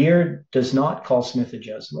 Weir does not call Smith a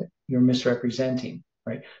Jesuit. You're misrepresenting,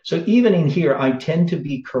 right? So even in here, I tend to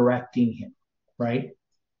be correcting him, right?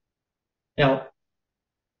 Now,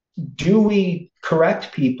 do we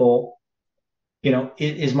correct people?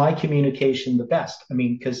 Is my communication the best? I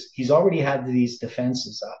mean, because he's already had these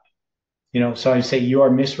defenses up, so I say, you are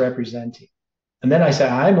misrepresenting. And then I say,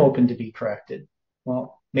 I'm open to be corrected.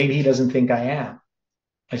 Well, maybe he doesn't think I am.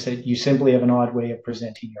 I said, you simply have an odd way of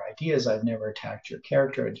presenting your ideas. I've never attacked your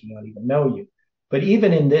character. I do not even know you. But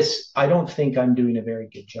even in this, I don't think I'm doing a very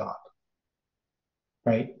good job,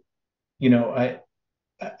 right?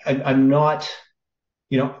 I'm not,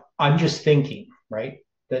 I'm just thinking, right,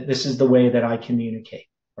 that this is the way that I communicate,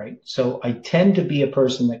 right? So I tend to be a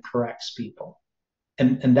person that corrects people.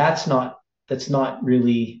 And that's not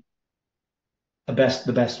really the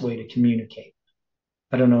best way to communicate.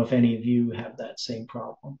 I don't know if any of you have that same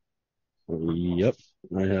problem. Yep.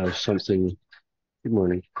 I have something. Good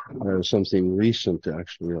morning. I have something recent,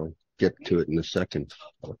 actually. I'll get to it in a second.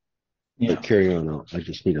 Yeah. But carry on. I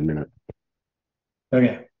just need a minute.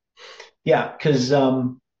 Okay. Yeah, because,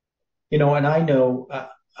 and I know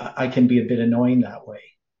I can be a bit annoying that way.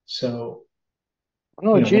 So.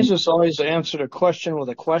 No, Jesus always answered a question with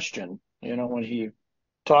a question, when he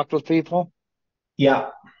talked with people. Yeah.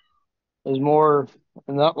 There's more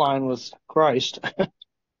in that line with Christ.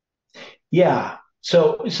 Yeah.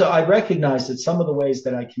 So I recognize that some of the ways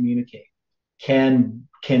that I communicate can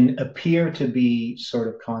appear to be sort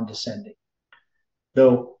of condescending,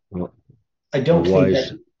 though I don't think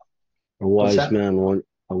that a wise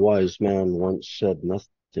man once said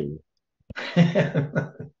nothing.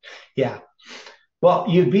 Yeah. Well,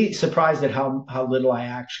 you'd be surprised at how little I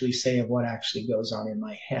actually say of what actually goes on in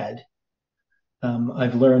my head.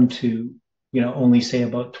 I've learned to, only say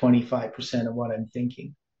about 25% of what I'm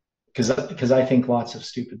thinking, because I think lots of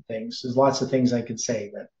stupid things. There's lots of things I could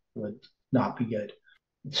say that would not be good.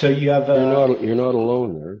 So you have you're not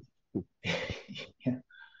alone there.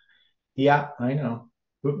 Yeah, I know,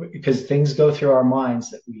 because things go through our minds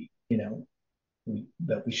that we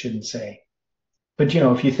shouldn't say. But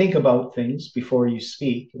if you think about things before you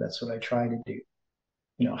speak, that's what I try to do.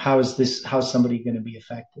 How's somebody going to be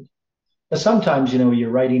affected? But sometimes, you're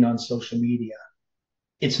writing on social media.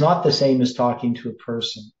 It's not the same as talking to a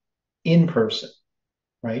person in person,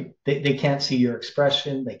 right? They can't see your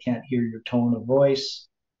expression. They can't hear your tone of voice,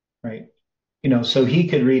 right? So he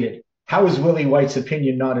could read it. How is Willie White's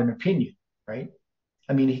opinion not an opinion, right?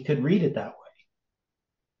 I mean, he could read it that way.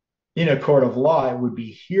 In a court of law, it would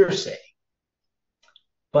be hearsay.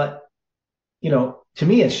 But, to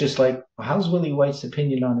me, it's just like, well, how's Willie White's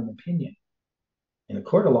opinion not an opinion? In a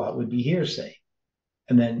court of law, it would be hearsay.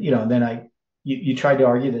 And then, you tried to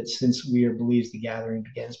argue that since Weir believes the gathering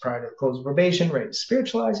begins prior to the close of probation, right,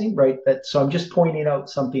 spiritualizing, right? So I'm just pointing out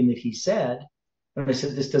something that he said. And I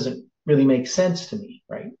said, this doesn't really make sense to me,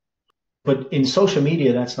 right? But in social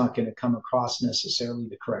media, that's not going to come across necessarily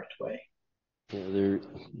the correct way. Yeah,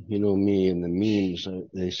 me and the memes,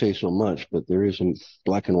 they say so much, but there isn't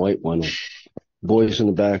black and white one. Boys in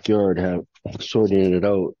the backyard have sorting it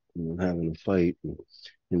out and having a fight. And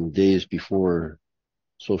in the days before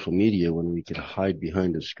social media, when we could hide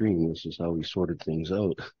behind a screen, this is how we sorted things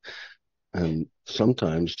out. And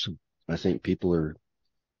sometimes I think people are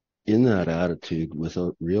in that attitude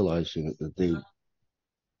without realizing it, that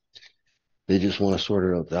they just want to sort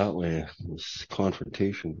it out that way. This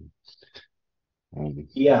confrontation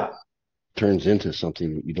Yeah. turns into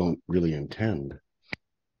something that you don't really intend.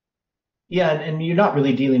 Yeah. And you're not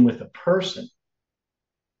really dealing with a person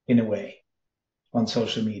in a way on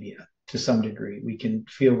social media to some degree. We can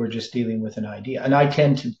feel we're just dealing with an idea. And I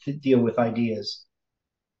tend to deal with ideas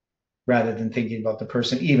rather than thinking about the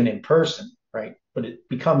person, even in person, right? But it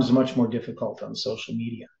becomes much more difficult on social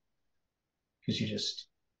media because you just,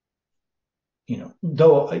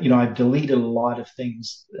 though, I've deleted a lot of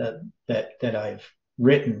things that I've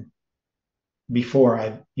written before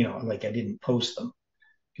like I didn't post them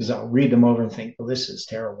because I'll read them over and think, well, this is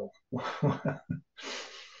terrible.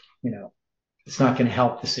 It's not going to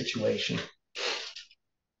help the situation.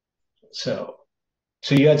 So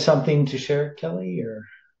you had something to share, Kelly, or?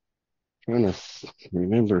 Trying to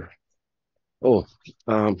remember. Oh,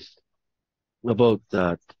 about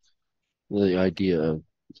that, the idea of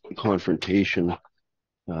confrontation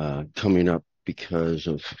coming up because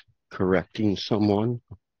of correcting someone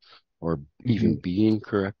or even being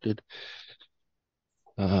corrected.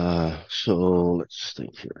 So let's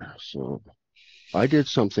think here. So I did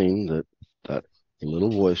something that the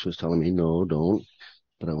little voice was telling me, no, don't.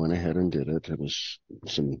 But I went ahead and did it. It was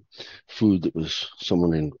some food that was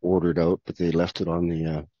someone had ordered out, but they left it on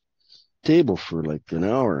the table for like an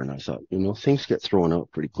hour. And I thought, things get thrown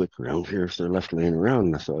out pretty quick around here if they're left laying around.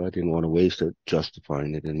 And I thought I didn't want to waste it,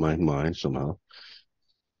 justifying it in my mind somehow.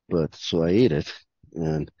 But so I ate it.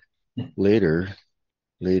 And later,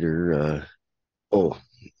 oh,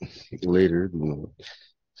 later,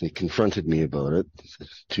 they confronted me about it, the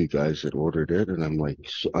two guys that ordered it. And I'm like,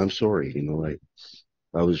 I'm sorry,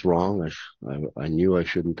 I was wrong. I knew I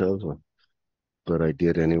shouldn't have, but I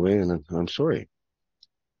did anyway, and I'm sorry.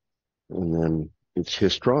 And then it's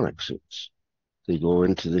histrionics. They go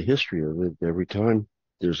into the history of it every time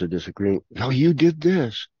there's a disagreement. No, you did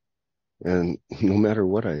this, and no matter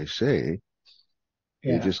what I say,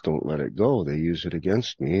 they just don't let it go. They use it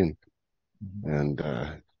against me.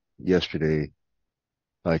 And yesterday,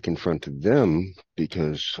 I confronted them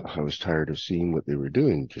because I was tired of seeing what they were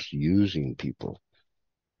doing, just using people.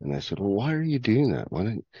 And I said, well, why are you doing that?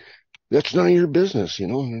 That's none of your business,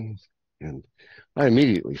 And I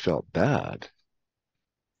immediately felt bad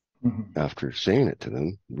after saying it to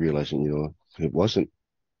them, realizing, it wasn't,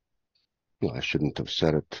 I shouldn't have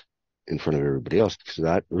said it in front of everybody else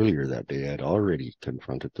because earlier that day I'd already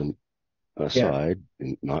confronted them aside,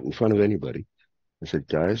 and not in front of anybody. I said,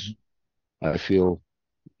 guys, I feel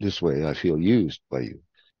this way. I feel used by you.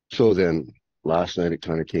 So then last night it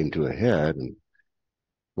kind of came to a head, and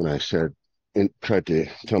when I said and tried to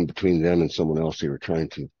come between them and someone else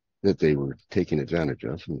that they were taking advantage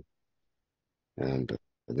of, and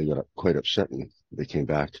they got quite upset, and they came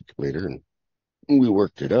back later and we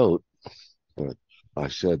worked it out. But I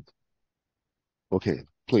said, okay,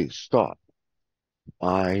 please stop.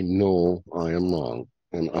 I know I am wrong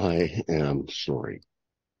and I am sorry.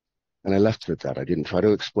 And I left it at that. I didn't try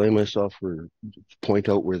to explain myself or point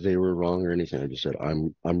out where they were wrong or anything. I just said,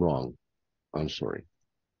 I'm wrong. I'm sorry.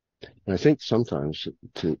 And I think sometimes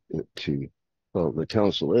well, the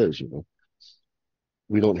counsel is,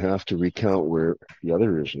 we don't have to recount where the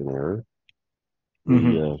other is in error.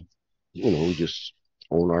 We just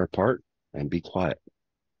own our part and be quiet.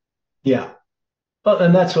 Yeah. Well,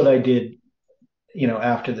 and that's what I did,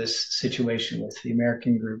 after this situation with the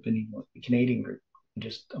American group and even with the Canadian group. I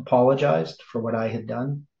just apologized for what I had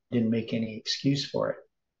done, didn't make any excuse for it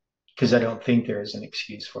because I don't think there is an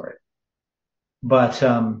excuse for it. But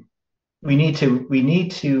we need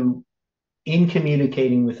to, in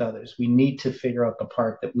communicating with others, we need to figure out the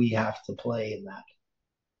part that we have to play in that.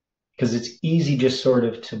 Because it's easy just sort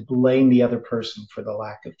of to blame the other person for the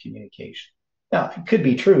lack of communication. Now, it could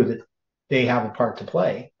be true that they have a part to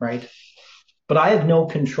play, right? But I have no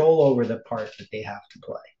control over the part that they have to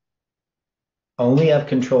play. I only have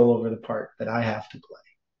control over the part that I have to play.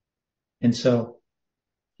 And so,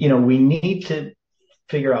 we need to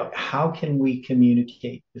figure out how can we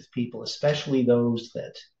communicate with people, especially those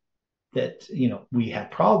that we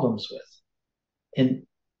have problems with. And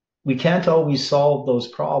we can't always solve those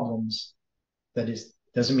problems.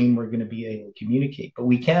 Doesn't mean we're going to be able to communicate, but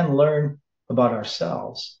we can learn about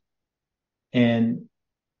ourselves. And,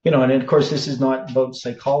 and of course, this is not about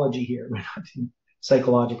psychology here. We're not in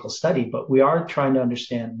psychological study, but we are trying to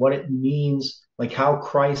understand what it means, like how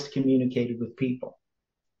Christ communicated with people.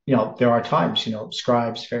 there are times,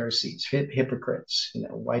 scribes, Pharisees, hypocrites,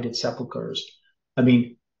 whited sepulchres. I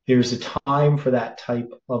mean, there's a time for that type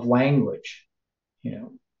of language,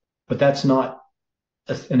 but that's not,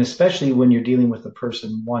 and especially when you're dealing with a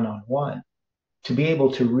person one-on-one, to be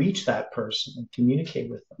able to reach that person and communicate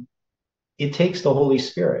with them, it takes the Holy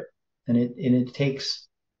Spirit, and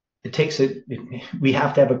we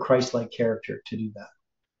have to have a Christ-like character to do that.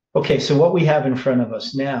 Okay, so what we have in front of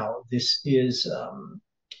us now, this is a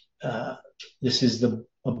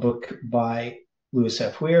book by Lewis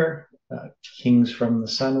F. Weir, Kings from the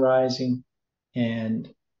Sun Rising,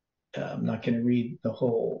 and I'm not going to read the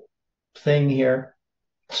whole thing here.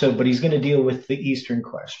 But he's going to deal with the Eastern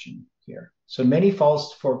question here. So many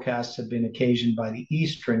false forecasts have been occasioned by the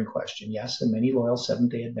Eastern question. Yes, and many loyal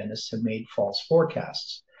Seventh-day Adventists have made false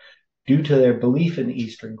forecasts due to their belief in the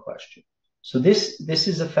Eastern question. So this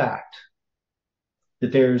is a fact,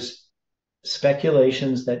 that there's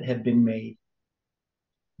speculations that have been made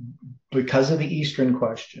because of the Eastern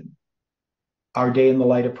question. Our Day in the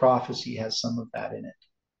Light of Prophecy has some of that in it,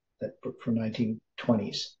 that book from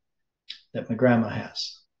 1920s that my grandma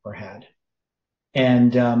has or had.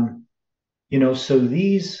 And, so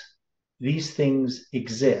these things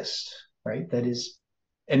exist, right? That is,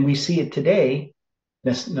 and we see it today,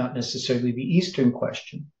 that's not necessarily the Eastern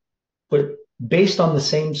question, but based on the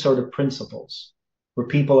same sort of principles, where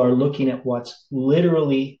people are looking at what's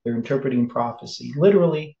literally, they're interpreting prophecy.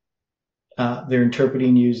 Literally, they're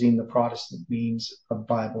interpreting using the Protestant means of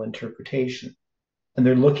Bible interpretation. And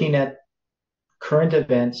they're looking at current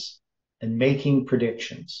events and making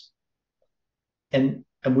predictions. And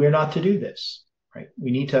we're not to do this, right?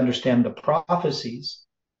 We need to understand the prophecies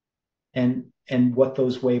and what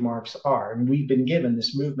those waymarks are. And we've been given,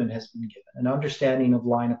 this movement has been given, an understanding of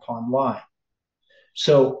line upon line.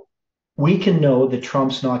 So we can know that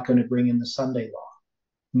Trump's not going to bring in the Sunday law,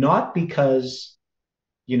 not because,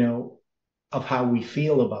 of how we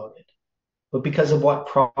feel about it, but because of what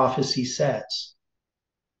prophecy says.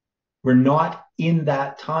 We're not in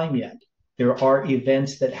that time yet. There are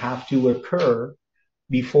events that have to occur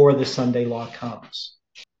before the Sunday law comes.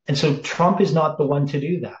 And so Trump is not the one to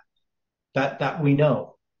do that. That we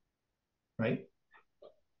know, right?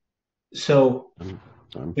 So,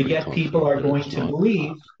 but yet people are going to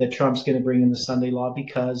believe that Trump's going to bring in the Sunday law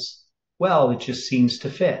because, well, it just seems to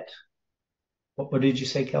fit. What did you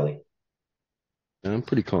say, Kelly? I'm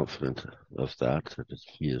pretty confident of that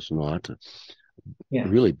he is not. Yeah.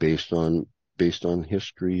 Really based on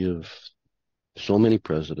history of so many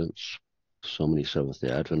presidents, so many Seventh-day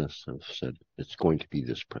Adventists have said it's going to be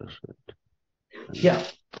this president. Yeah,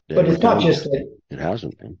 but it's not just that. It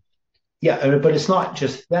hasn't been. Yeah, but it's not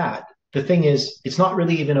just that. The thing is, it's not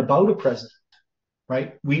really even about a president,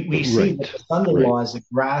 right? We see that the Sunday law is a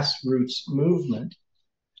grassroots movement.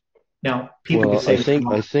 Now, people can say,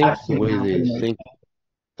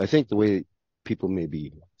 I think the way people may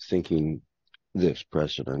be thinking this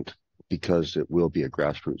president, because it will be a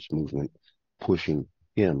grassroots movement pushing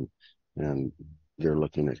him, and they're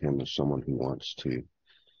looking at him as someone who wants to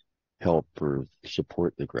help or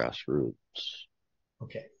support the grassroots.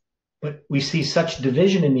 Okay. But we see such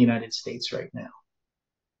division in the United States right now.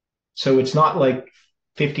 So it's not like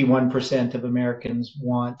 51% of Americans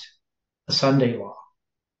want a Sunday law,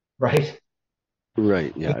 right?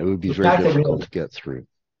 Right, yeah. It would be very difficult to get through.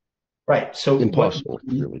 Right. So impossible,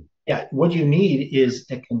 really. Yeah. What you need is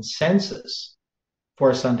a consensus for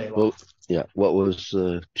a Sunday law. Well, yeah. What was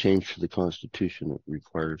changed to the Constitution? It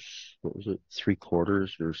requires, what was it,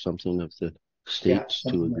 3/4 or something of the states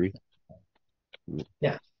to agree?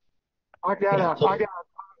 Yeah. I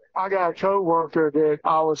got a co-worker that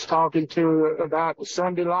I was talking to about the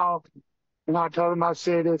Sunday law, and I told him, I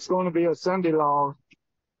said, it's going to be a Sunday law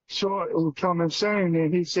short coming soon,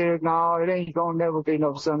 and he said, no, it ain't going to never be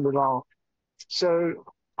no Sunday law. So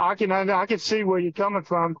I can see where you're coming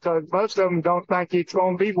from, because most of them don't think it's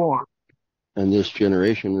going to be one. And this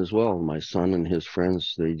generation as well, my son and his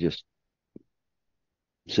friends, they just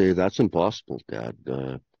say, that's impossible, Dad.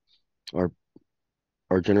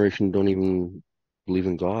 Our generation don't even believe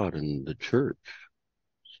in God and the church,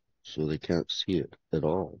 so they can't see it at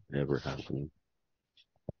all ever happening.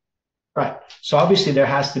 Right. So obviously there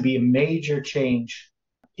has to be a major change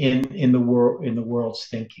in the world's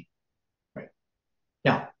thinking. Right.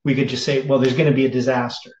 Now we could just say, well, there's going to be a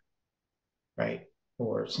disaster, right,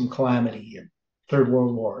 or some calamity, Third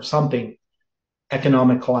World War, or something,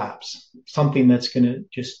 economic collapse, something that's going to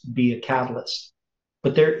just be a catalyst.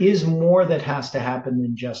 But there is more that has to happen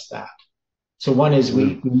than just that. So one is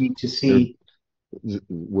we need to see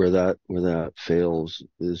where that fails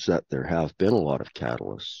is that there have been a lot of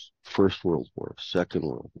catalysts. First World War, Second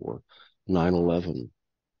World War, 9/11,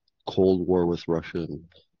 Cold War with Russia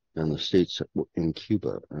and the States in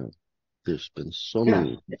Cuba. There's been so Yeah,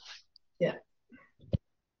 many. yeah,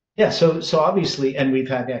 yeah. So obviously, and we've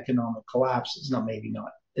had economic collapses. Not maybe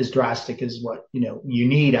not as drastic as what you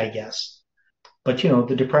need, I guess. But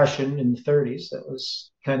the Depression in the 30s, that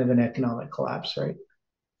was kind of an economic collapse, right?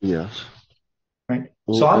 Yes. Right. So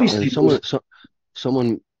Well, and obviously,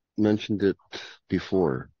 someone mentioned it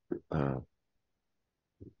before. The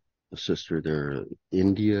sister there,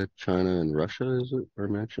 India, China, and Russia, is it, are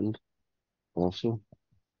mentioned also?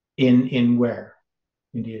 in where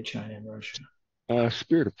India, China, and Russia.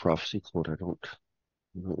 Spirit of Prophecy quote. I don't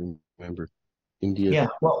remember. India, Yeah.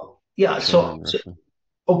 Well, yeah. China, So, and so Russia.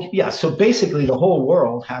 okay, yeah. So basically, the whole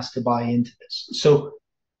world has to buy into this. So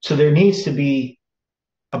there needs to be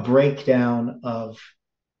a breakdown of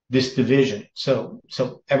this division. So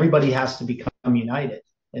everybody has to become united,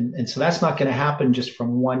 and so that's not going to happen just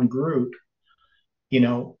from one group. You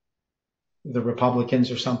know, the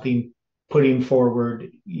Republicans or something putting forward,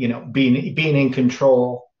 being in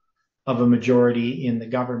control of a majority in the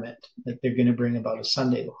government, that they're going to bring about a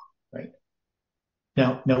Sunday law, right?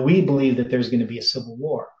 Now we believe that there's going to be a civil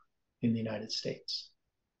war in the United States,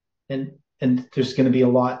 and there's going to be a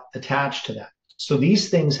lot attached to that. So these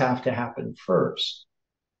things have to happen first,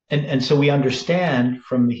 and so we understand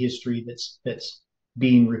from the history that's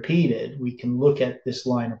being repeated. We can look at this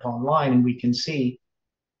line upon line, and we can see,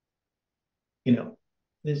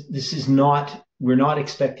 this is not. We're not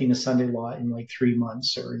expecting a Sunday law in like 3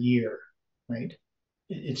 months or a year, right?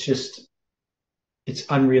 It's just it's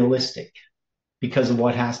unrealistic because of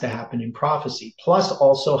what has to happen in prophecy, plus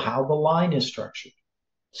also how the line is structured.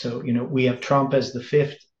 So, we have Trump as the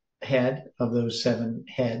fifth head of those seven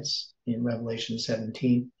heads in Revelation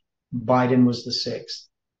 17. Biden was the sixth.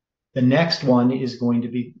 The next one is going to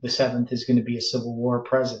be, the seventh is going to be a civil war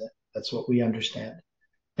president. That's what we understand.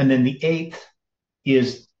 And then the eighth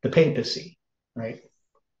is the papacy, right?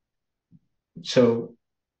 So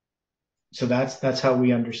that's how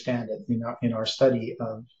we understand it in our study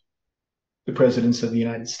of the presidents of the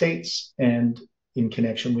United States and in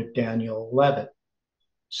connection with Daniel 11.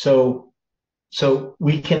 So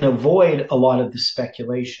we can avoid a lot of the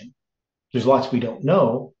speculation. There's lots we don't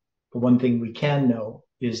know, but one thing we can know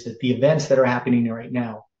is that the events that are happening right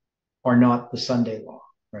now are not the Sunday law,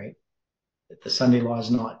 right? That the Sunday law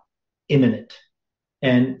is not imminent.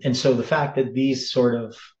 And so the fact that these sort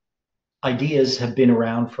of ideas have been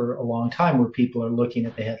around for a long time, where people are looking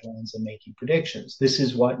at the headlines and making predictions, this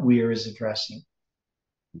is what Weir is addressing.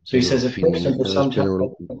 So he says it takes them for some time.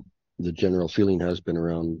 The general feeling has been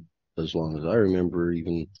around as long as I remember,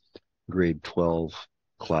 even grade 12,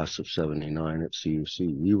 class of 79 at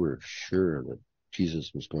CUC. We were sure that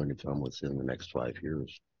Jesus was going to come within the next 5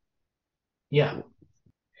 years. Yeah.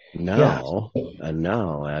 Now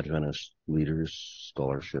Adventist leaders,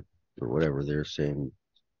 scholarship, or whatever, they're saying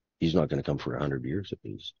he's not going to come for 100 years at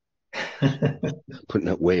least. Putting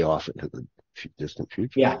it way off into the distant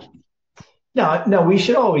future. Yeah. No, we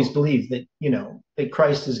should always believe that, that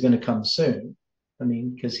Christ is going to come soon. I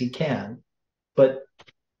mean, because he can. But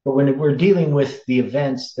when we're dealing with the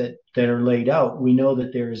events that are laid out, we know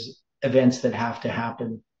that there's events that have to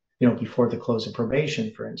happen, before the close of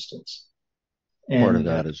probation, for instance. And part of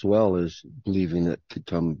that as well is believing that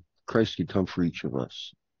Christ could come for each of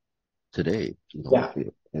us today,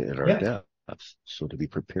 at our death. So to be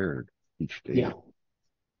prepared each day. Yeah.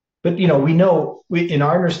 But, we know in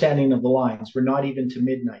our understanding of the lines, we're not even to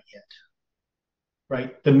midnight yet,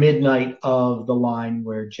 right? The midnight of the line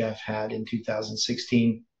where Jeff had in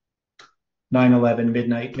 2016, 9/11,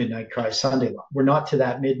 midnight cry, Sunday law. We're not to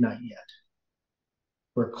that midnight yet.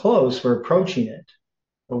 We're close, we're approaching it,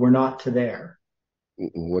 but we're not to there.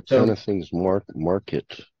 What kind of things mark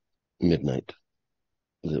it midnight?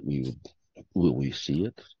 Will we see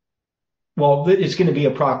it? Well, it's going to be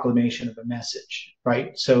a proclamation of a message,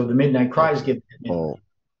 right? So the midnight cry is given at midnight,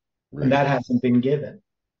 right. And that hasn't been given.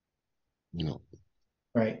 No.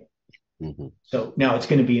 Right? Mm-hmm. So now it's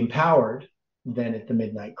going to be empowered then at the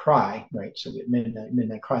midnight cry, right? So at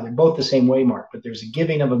midnight cry, they're both the same way mark, but there's a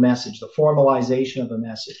giving of a message, the formalization of a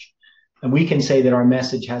message. And we can say that our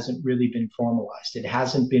message hasn't really been formalized. It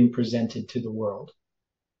hasn't been presented to the world,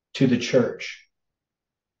 to the church.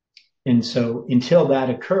 And so until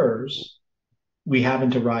that occurs, we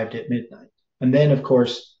haven't arrived at midnight. And then, of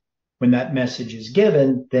course, when that message is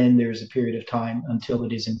given, then there's a period of time until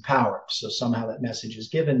it is empowered. So somehow that message is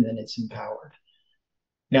given, then it's empowered.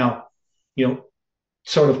 Now,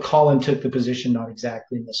 sort of Colin took the position, not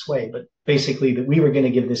exactly in this way, but basically that we were going to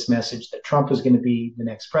give this message that Trump was going to be the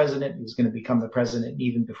next president. He was going to become the president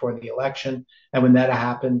even before the election. And when that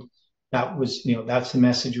happened, that was, that's the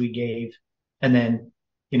message we gave. And then,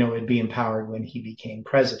 it'd be empowered when he became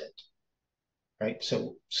president. Right.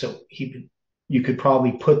 So you could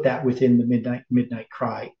probably put that within the midnight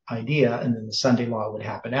cry idea, and then the Sunday law would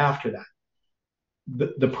happen after that.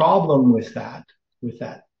 The problem with that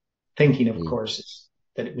thinking, of course, is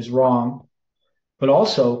that it was wrong, but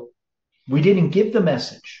also we didn't give the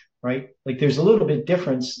message, right? Like there's a little bit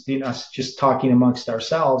difference in us just talking amongst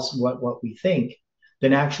ourselves what we think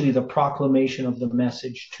than actually the proclamation of the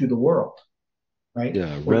message to the world, right?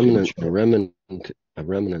 Yeah, a remnant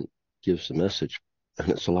gives the message, and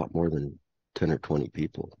it's a lot more than 10 or 20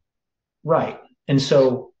 people. Right. And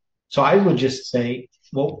so I would just say,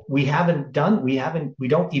 well, we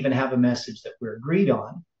don't even have a message that we're agreed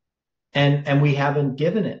on. And we haven't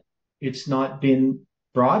given it. It's not been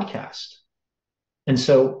broadcast. And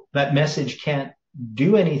so that message can't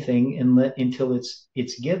do anything until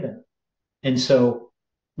it's given. And so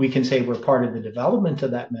we can say we're part of the development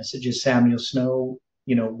of that message, as Samuel Snow,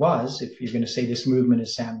 was. If you're going to say this movement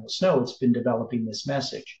is Samuel Snow, it's been developing this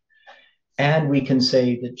message. And we can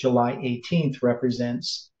say that July 18th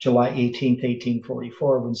represents July 18th,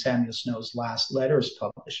 1844, when Samuel Snow's last letter is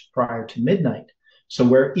published prior to midnight. So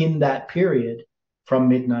we're in that period from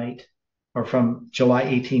midnight, or from July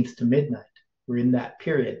 18th to midnight. We're in that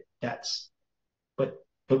period. But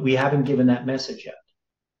we haven't given that message yet.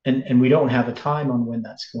 And we don't have a time on when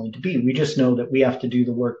that's going to be. We just know that we have to do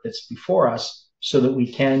the work that's before us so that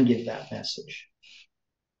we can give that message.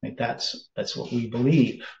 Right? That's what we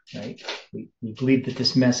believe, right? We believe that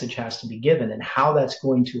this message has to be given, and how that's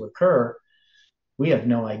going to occur, we have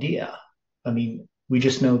no idea. I mean, we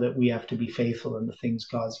just know that we have to be faithful in the things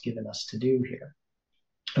God's given us to do here.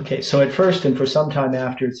 Okay, so at first, and for some time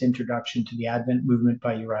after its introduction to the Advent movement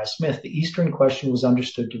by Uriah Smith, the Eastern question was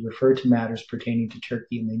understood to refer to matters pertaining to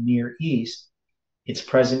Turkey and the Near East. Its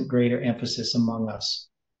present greater emphasis among us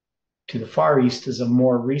to the Far East is a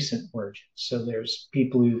more recent origin. So there's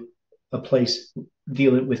people who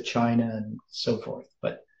deal it with China and so forth,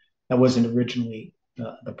 but that wasn't originally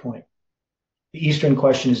the point. The Eastern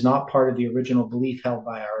question is not part of the original belief held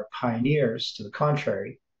by our pioneers. To the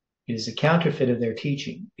contrary, it is a counterfeit of their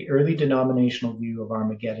teaching. The early denominational view of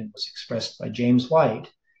Armageddon was expressed by James White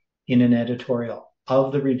in an editorial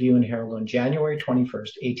of the Review and Herald on January 21st,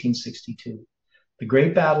 1862. The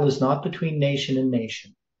great battle is not between nation and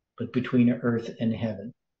nation, but between earth and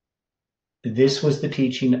heaven. This was the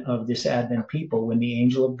teaching of this Advent people when the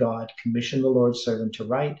angel of God commissioned the Lord's servant to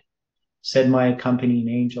write. Said my accompanying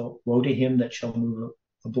angel, woe to him that shall move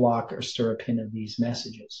a block or stir a pin of these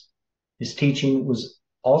messages. His teaching was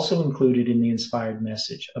also included in the inspired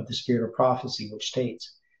message of the Spirit of Prophecy, which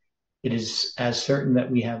states, it is as certain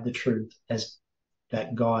that we have the truth as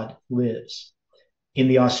that God lives. In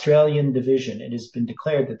the Australian division, it has been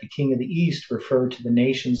declared that the King of the East referred to the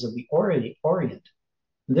nations of the Orient.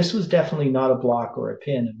 And this was definitely not a block or a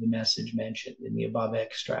pin of the message mentioned in the above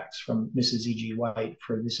extracts from Mrs. E.G. White,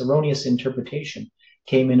 for this erroneous interpretation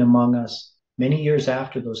came in among us many years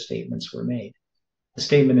after those statements were made. The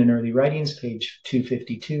statement in early writings, page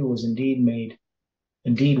 252, was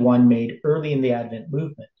indeed one made early in the Advent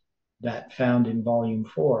movement, that found in volume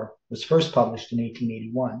 4, was first published in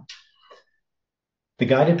 1881. The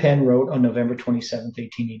guided pen wrote on November 27,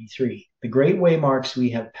 1883, the great waymarks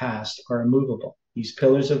we have passed are immovable. These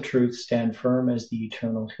pillars of truth stand firm as the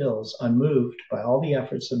eternal hills, unmoved by all the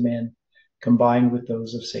efforts of men combined with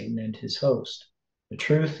those of Satan and his host. The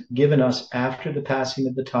truth given us after the passing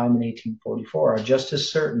of the time in 1844 are just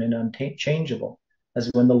as certain and unchangeable as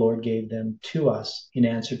when the Lord gave them to us in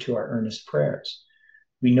answer to our earnest prayers.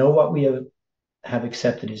 We know what we have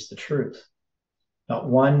accepted is the truth. Not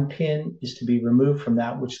one pin is to be removed from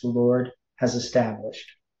that which the Lord has established.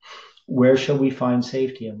 Where shall we find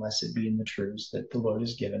safety unless it be in the truths that the Lord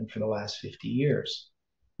has given for the last 50 years?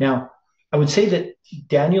 Now, I would say that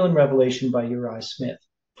Daniel and Revelation by Uriah Smith,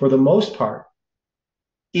 for the most part,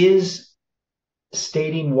 is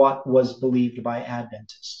stating what was believed by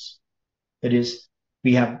Adventists. That is,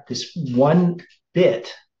 we have this one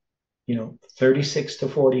bit, 36 to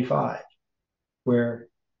 45, where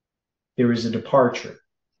there is a departure.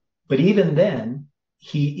 But even then,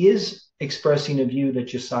 he is expressing a view that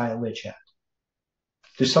Josiah Litch had.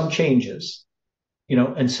 There's some changes,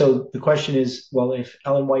 and so the question is, well, if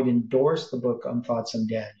Ellen White endorsed the book on Thoughts on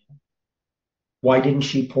Daniel, why didn't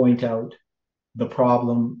she point out the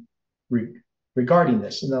problem regarding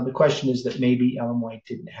this? And now the question is that maybe Ellen White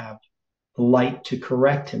didn't have light to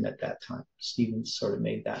correct him at that time. Stephen sort of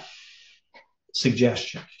made that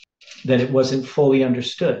suggestion that it wasn't fully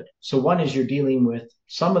understood. So one is you're dealing with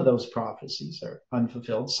some of those prophecies are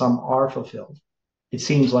unfulfilled, some are fulfilled. It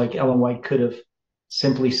seems like Ellen White could have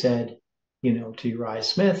simply said, to Uriah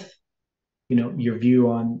Smith, your view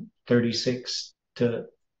on 36 to,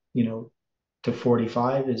 to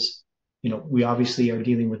 45 is, we obviously are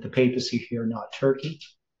dealing with the papacy here, not Turkey.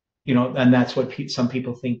 And that's what some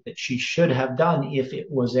people think that she should have done if it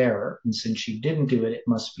was error. And since she didn't do it, it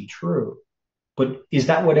must be true. But is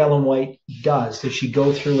that what Ellen White does? Does she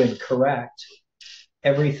go through and correct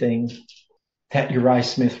everything that Uriah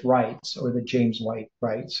Smith writes or that James White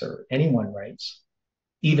writes or anyone writes,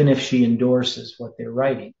 even if she endorses what they're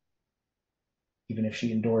writing? Even if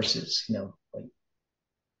she endorses, like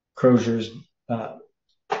Crozier's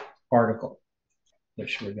article,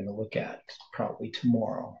 which we're going to look at probably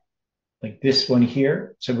tomorrow. Like this one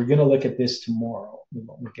here. So we're going to look at this tomorrow. We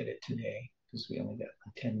won't look at it today because we only got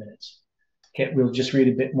 10 minutes. Okay, we'll just read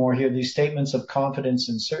a bit more here. These statements of confidence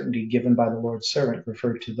and certainty given by the Lord's servant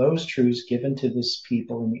refer to those truths given to this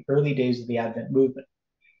people in the early days of the Advent movement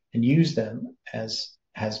and use them, as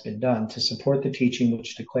has been done, to support the teaching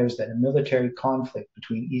which declares that a military conflict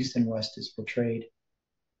between East and West is portrayed,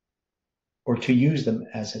 or to use them,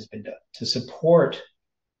 as has been done, to support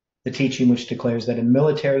the teaching which declares that a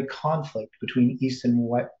military conflict between East and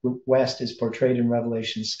West is portrayed in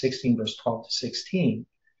Revelation 16, verse 12 to 16,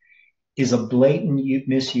 is a blatant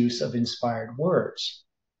misuse of inspired words.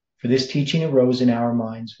 For this teaching arose in our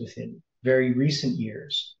minds within very recent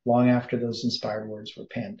years, long after those inspired words were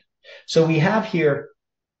penned. So we have here,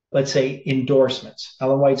 let's say, endorsements.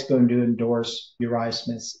 Ellen White's going to endorse Uriah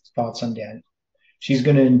Smith's thoughts on Daniel. She's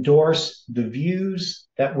going to endorse the views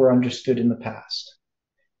that were understood in the past.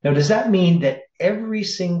 Now, does that mean that every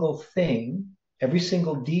single thing, every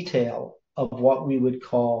single detail of what we would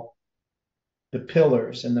call the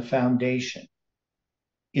pillars and the foundation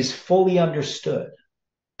is fully understood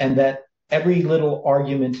and that every little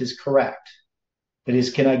argument is correct? That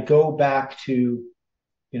is, can I go back to,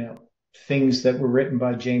 things that were written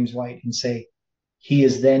by James White and say, he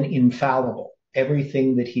is then infallible.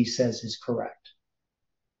 Everything that he says is correct?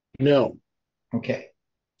 No. Okay.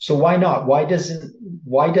 So why not? Why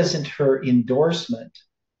doesn't her endorsement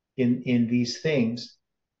in these things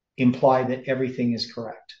imply that everything is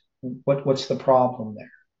correct? What's the problem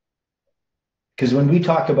there? Because when we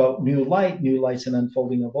talk about new light's an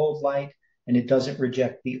unfolding of old light, and it doesn't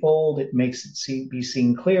reject the old, it makes it be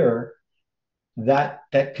seen clearer. That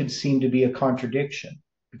could seem to be a contradiction,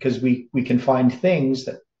 because we can find things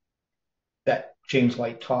that James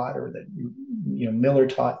White taught or that Miller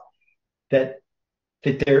taught that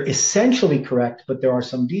they're essentially correct, but there are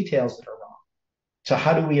some details that are wrong. So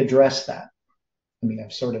how do we address that? I mean,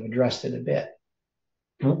 I've sort of addressed it a bit.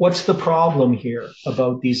 What's the problem here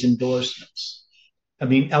about these endorsements? I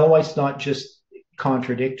mean, Ellen White's not just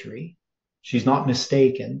contradictory. She's not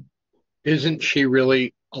mistaken. Isn't she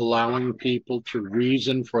really allowing people to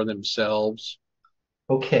reason for themselves?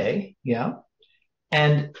 Okay, yeah.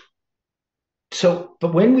 And so,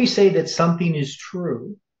 but when we say that something is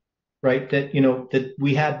true, right, that, that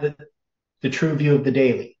we had the true view of the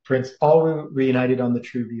daily, for instance, all were reunited on the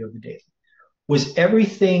true view of the daily. Was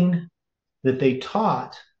everything that they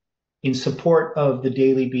taught in support of the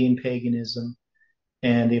daily being paganism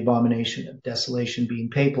and the abomination of desolation being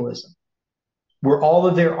papalism? Were all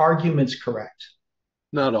of their arguments correct?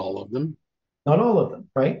 Not all of them. Not all of them,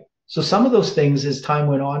 right? So some of those things, as time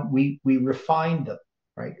went on, we refined them,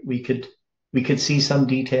 right? We could see some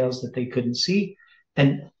details that they couldn't see.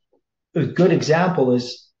 And a good example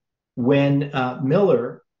is when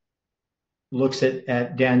Miller looks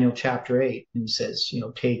at Daniel chapter 8 and says,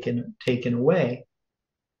 taken away,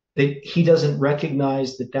 that he doesn't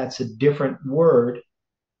recognize that that's a different word.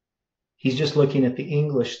 He's just looking at the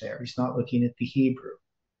English there. He's not looking at the Hebrew.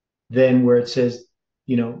 Then where it says,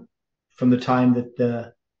 from the time that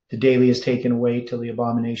the daily is taken away till the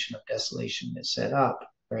abomination of desolation is set up,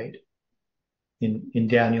 right? In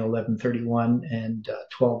Daniel 11:31 and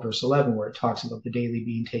 12 verse 11, where it talks about the daily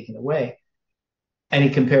being taken away. And he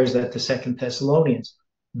compares that to 2 Thessalonians.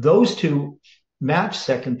 Those two match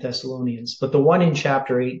 2 Thessalonians, but the one in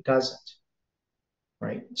chapter 8 doesn't,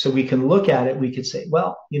 right? So we can look at it, we could say,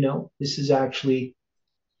 well, this is actually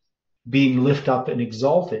being lifted up and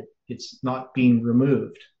exalted. It's not being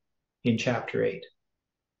removed in chapter 8,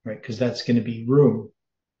 right? Because that's going to be room,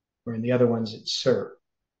 or in the other ones, it's sir,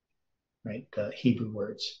 right? The Hebrew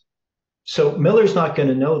words. So Miller's not going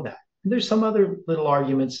to know that. And there's some other little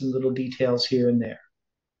arguments and little details here and there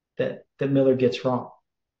that Miller gets wrong.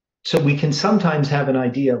 So we can sometimes have an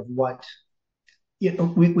idea of what,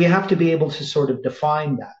 we have to be able to sort of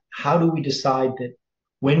define that. How do we decide that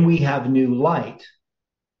when we have new light,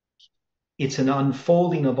 it's an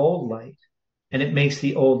unfolding of old light and it makes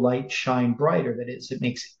the old light shine brighter? That is, it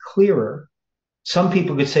makes it clearer. Some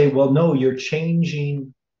people could say, well, no, you're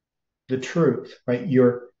changing the truth, right?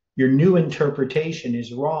 Your new interpretation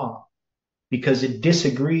is wrong because it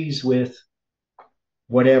disagrees with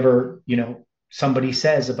whatever, somebody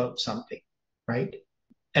says about something, right?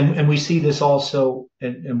 And we see this also,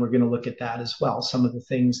 and we're going to look at that as well, some of the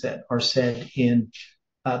things that are said in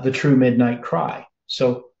the True Midnight Cry.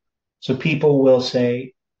 So people will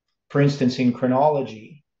say, for instance, in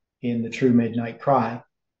chronology, in the True Midnight Cry,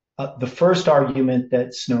 the first argument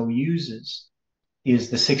that Snow uses is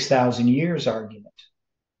the 6,000 years argument,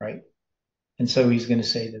 right? And so he's going to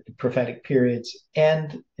say that the prophetic periods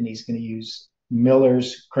end, and he's going to use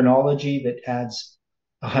Miller's chronology that adds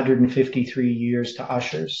 153 years to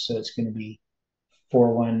Ussher's. So it's going to be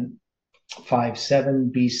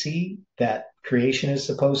 4157 BC that creation is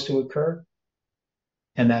supposed to occur.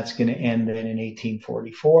 And that's going to end then in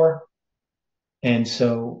 1844. And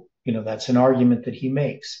so, that's an argument that he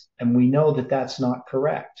makes. And we know that that's not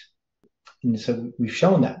correct. And so we've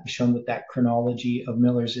shown that. We've shown that that chronology of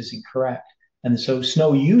Miller's is incorrect. And so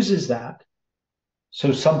Snow uses that.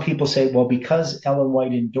 So some people say, well, because Ellen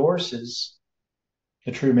White endorses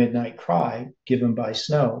the True Midnight Cry given by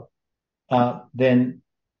Snow, then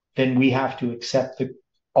we have to accept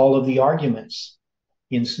all of the arguments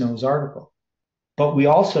in Snow's article. But we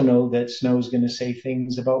also know that Snow's going to say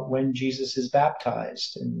things about when Jesus is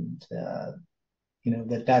baptized, and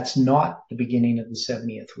that's not the beginning of the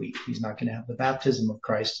 70th week. He's not going to have the baptism of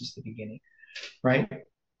Christ as the beginning, right?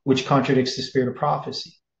 Which contradicts the spirit of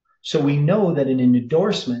prophecy. So we know that an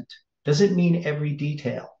endorsement doesn't mean every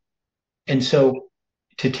detail. And so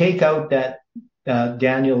to take out that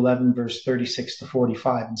Daniel 11, verse 36 to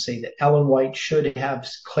 45 and say that Ellen White should have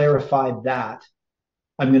clarified that,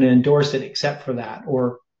 I'm going to endorse it except for that,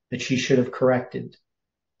 or that she should have corrected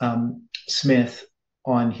Smith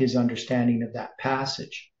on his understanding of that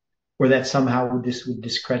passage, or that somehow this would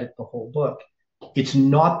discredit the whole book. It's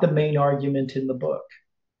not the main argument in the book.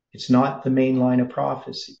 It's not the main line of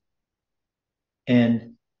prophecy.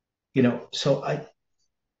 And, so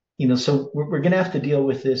we're going to have to deal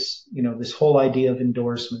with this, this whole idea of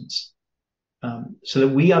endorsements, so that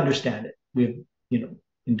we understand it. We have,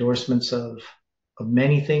 endorsements of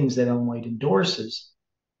many things that Ellen White endorses.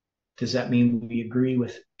 Does that mean we agree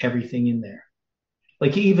with everything in there?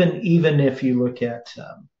 Like even if you look at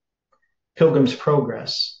Pilgrim's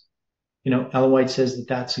Progress, Ellen White says that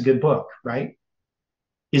that's a good book, right?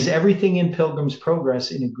 Is everything in Pilgrim's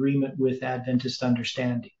Progress in agreement with Adventist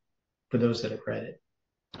understanding for those that have read it?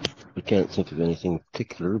 I can't think of anything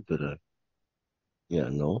particular, but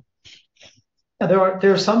no. Yeah,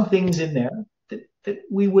 there are some things in there that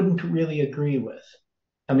we wouldn't really agree with.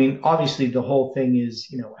 I mean, obviously the whole thing is,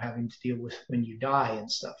 having to deal with when you die and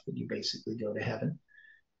stuff, that you basically go to heaven.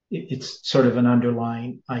 It's sort of an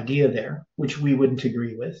underlying idea there, which we wouldn't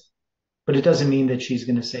agree with. But it doesn't mean that she's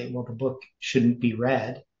going to say, well, the book shouldn't be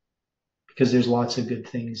read, because there's lots of good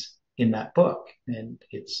things in that book. And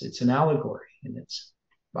it's an allegory, and it's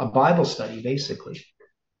a Bible study, basically.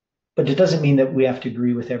 But it doesn't mean that we have to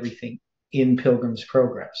agree with everything in Pilgrim's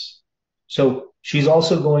Progress. So she's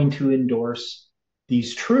also going to endorse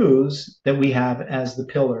these truths that we have as the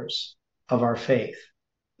pillars of our faith,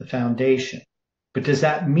 the foundation. But does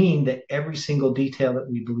that mean that every single detail that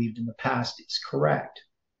we believed in the past is correct?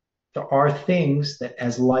 There are things that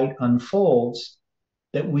as light unfolds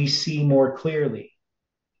that we see more clearly,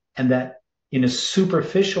 and that in a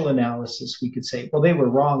superficial analysis, we could say, well, they were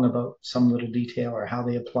wrong about some little detail or how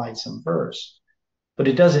they applied some verse. But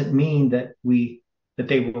it doesn't mean that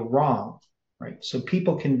they were wrong, right? So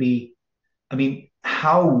people can be,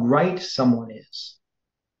 how right someone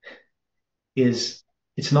is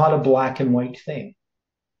it's not a black and white thing,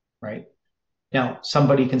 right? Now,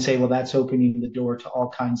 somebody can say, well, that's opening the door to all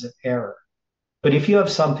kinds of error. But if you have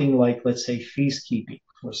something like, let's say, feast keeping,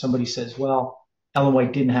 where somebody says, well, Ellen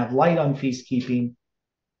White didn't have light on feast keeping,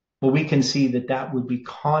 well, we can see that that would be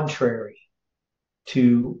contrary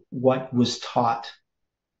to what was taught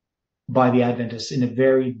by the Adventists in a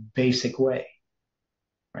very basic way,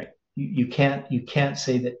 right? You can't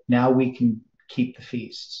say that now we can keep the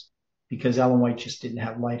feasts because Ellen White just didn't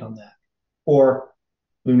have light on that, or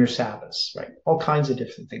lunar Sabbaths, right? All kinds of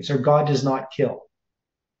different things, or God does not kill,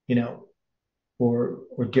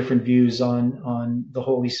 or different views on the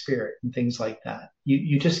Holy Spirit and things like that.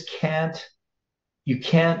 You just can't.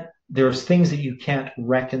 There's things that you can't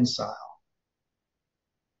reconcile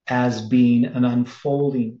as being an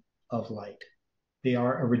unfolding of light. They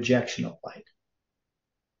are a rejection of light.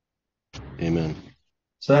 Amen.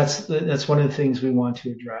 So that's one of the things we want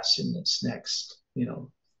to address in this next,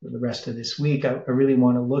 for the rest of this week. I really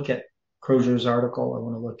want to look at Crozier's article. I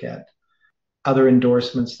want to look at other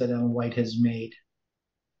endorsements that Ellen White has made,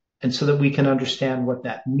 and so that we can understand what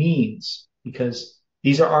that means, because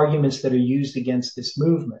these are arguments that are used against this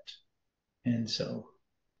movement. And so,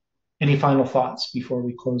 any final thoughts before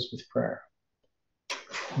we close with prayer?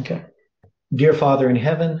 Okay. Dear Father in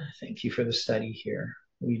heaven, thank you for the study here.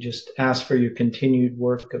 We just ask for your continued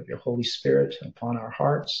work of your Holy Spirit upon our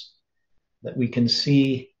hearts, that we can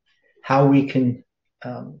see how we can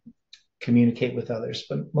communicate with others,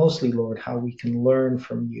 but mostly, Lord, how we can learn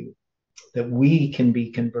from you, that we can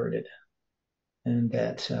be converted. And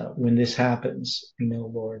that when this happens, we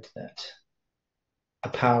know, Lord, that a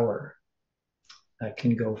power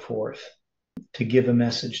can go forth to give a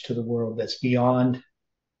message to the world that's beyond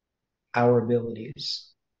our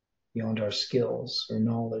abilities, beyond our skills or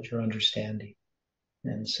knowledge or understanding.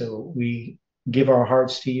 And so we give our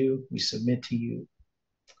hearts to you, we submit to you,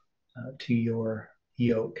 to your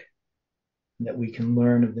yoke, that we can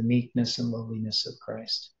learn of the meekness and lowliness of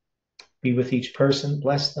Christ. Be with each person,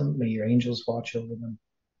 bless them, may your angels watch over them,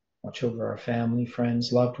 watch over our family,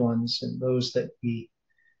 friends, loved ones, and those that we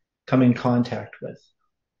come in contact with,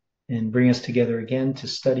 and bring us together again to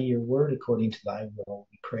study your word according to thy will.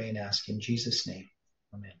 We pray and ask in Jesus' name.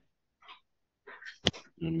 Amen.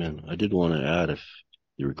 Amen. I did want to add, if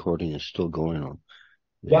the recording is still going on,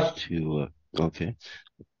 Yeah. Okay,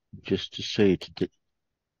 just to say to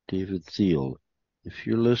David Thiel, if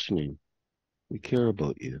you're listening, we care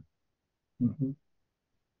about you. Mm-hmm.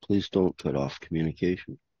 Please don't cut off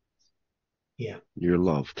communication. Yeah. You're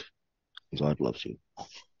loved. God loves you.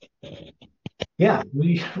 Yeah,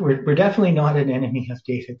 we're definitely not an enemy of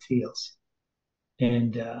David Thiel's.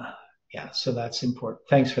 And so that's important.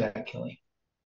 Thanks for that, Kelly.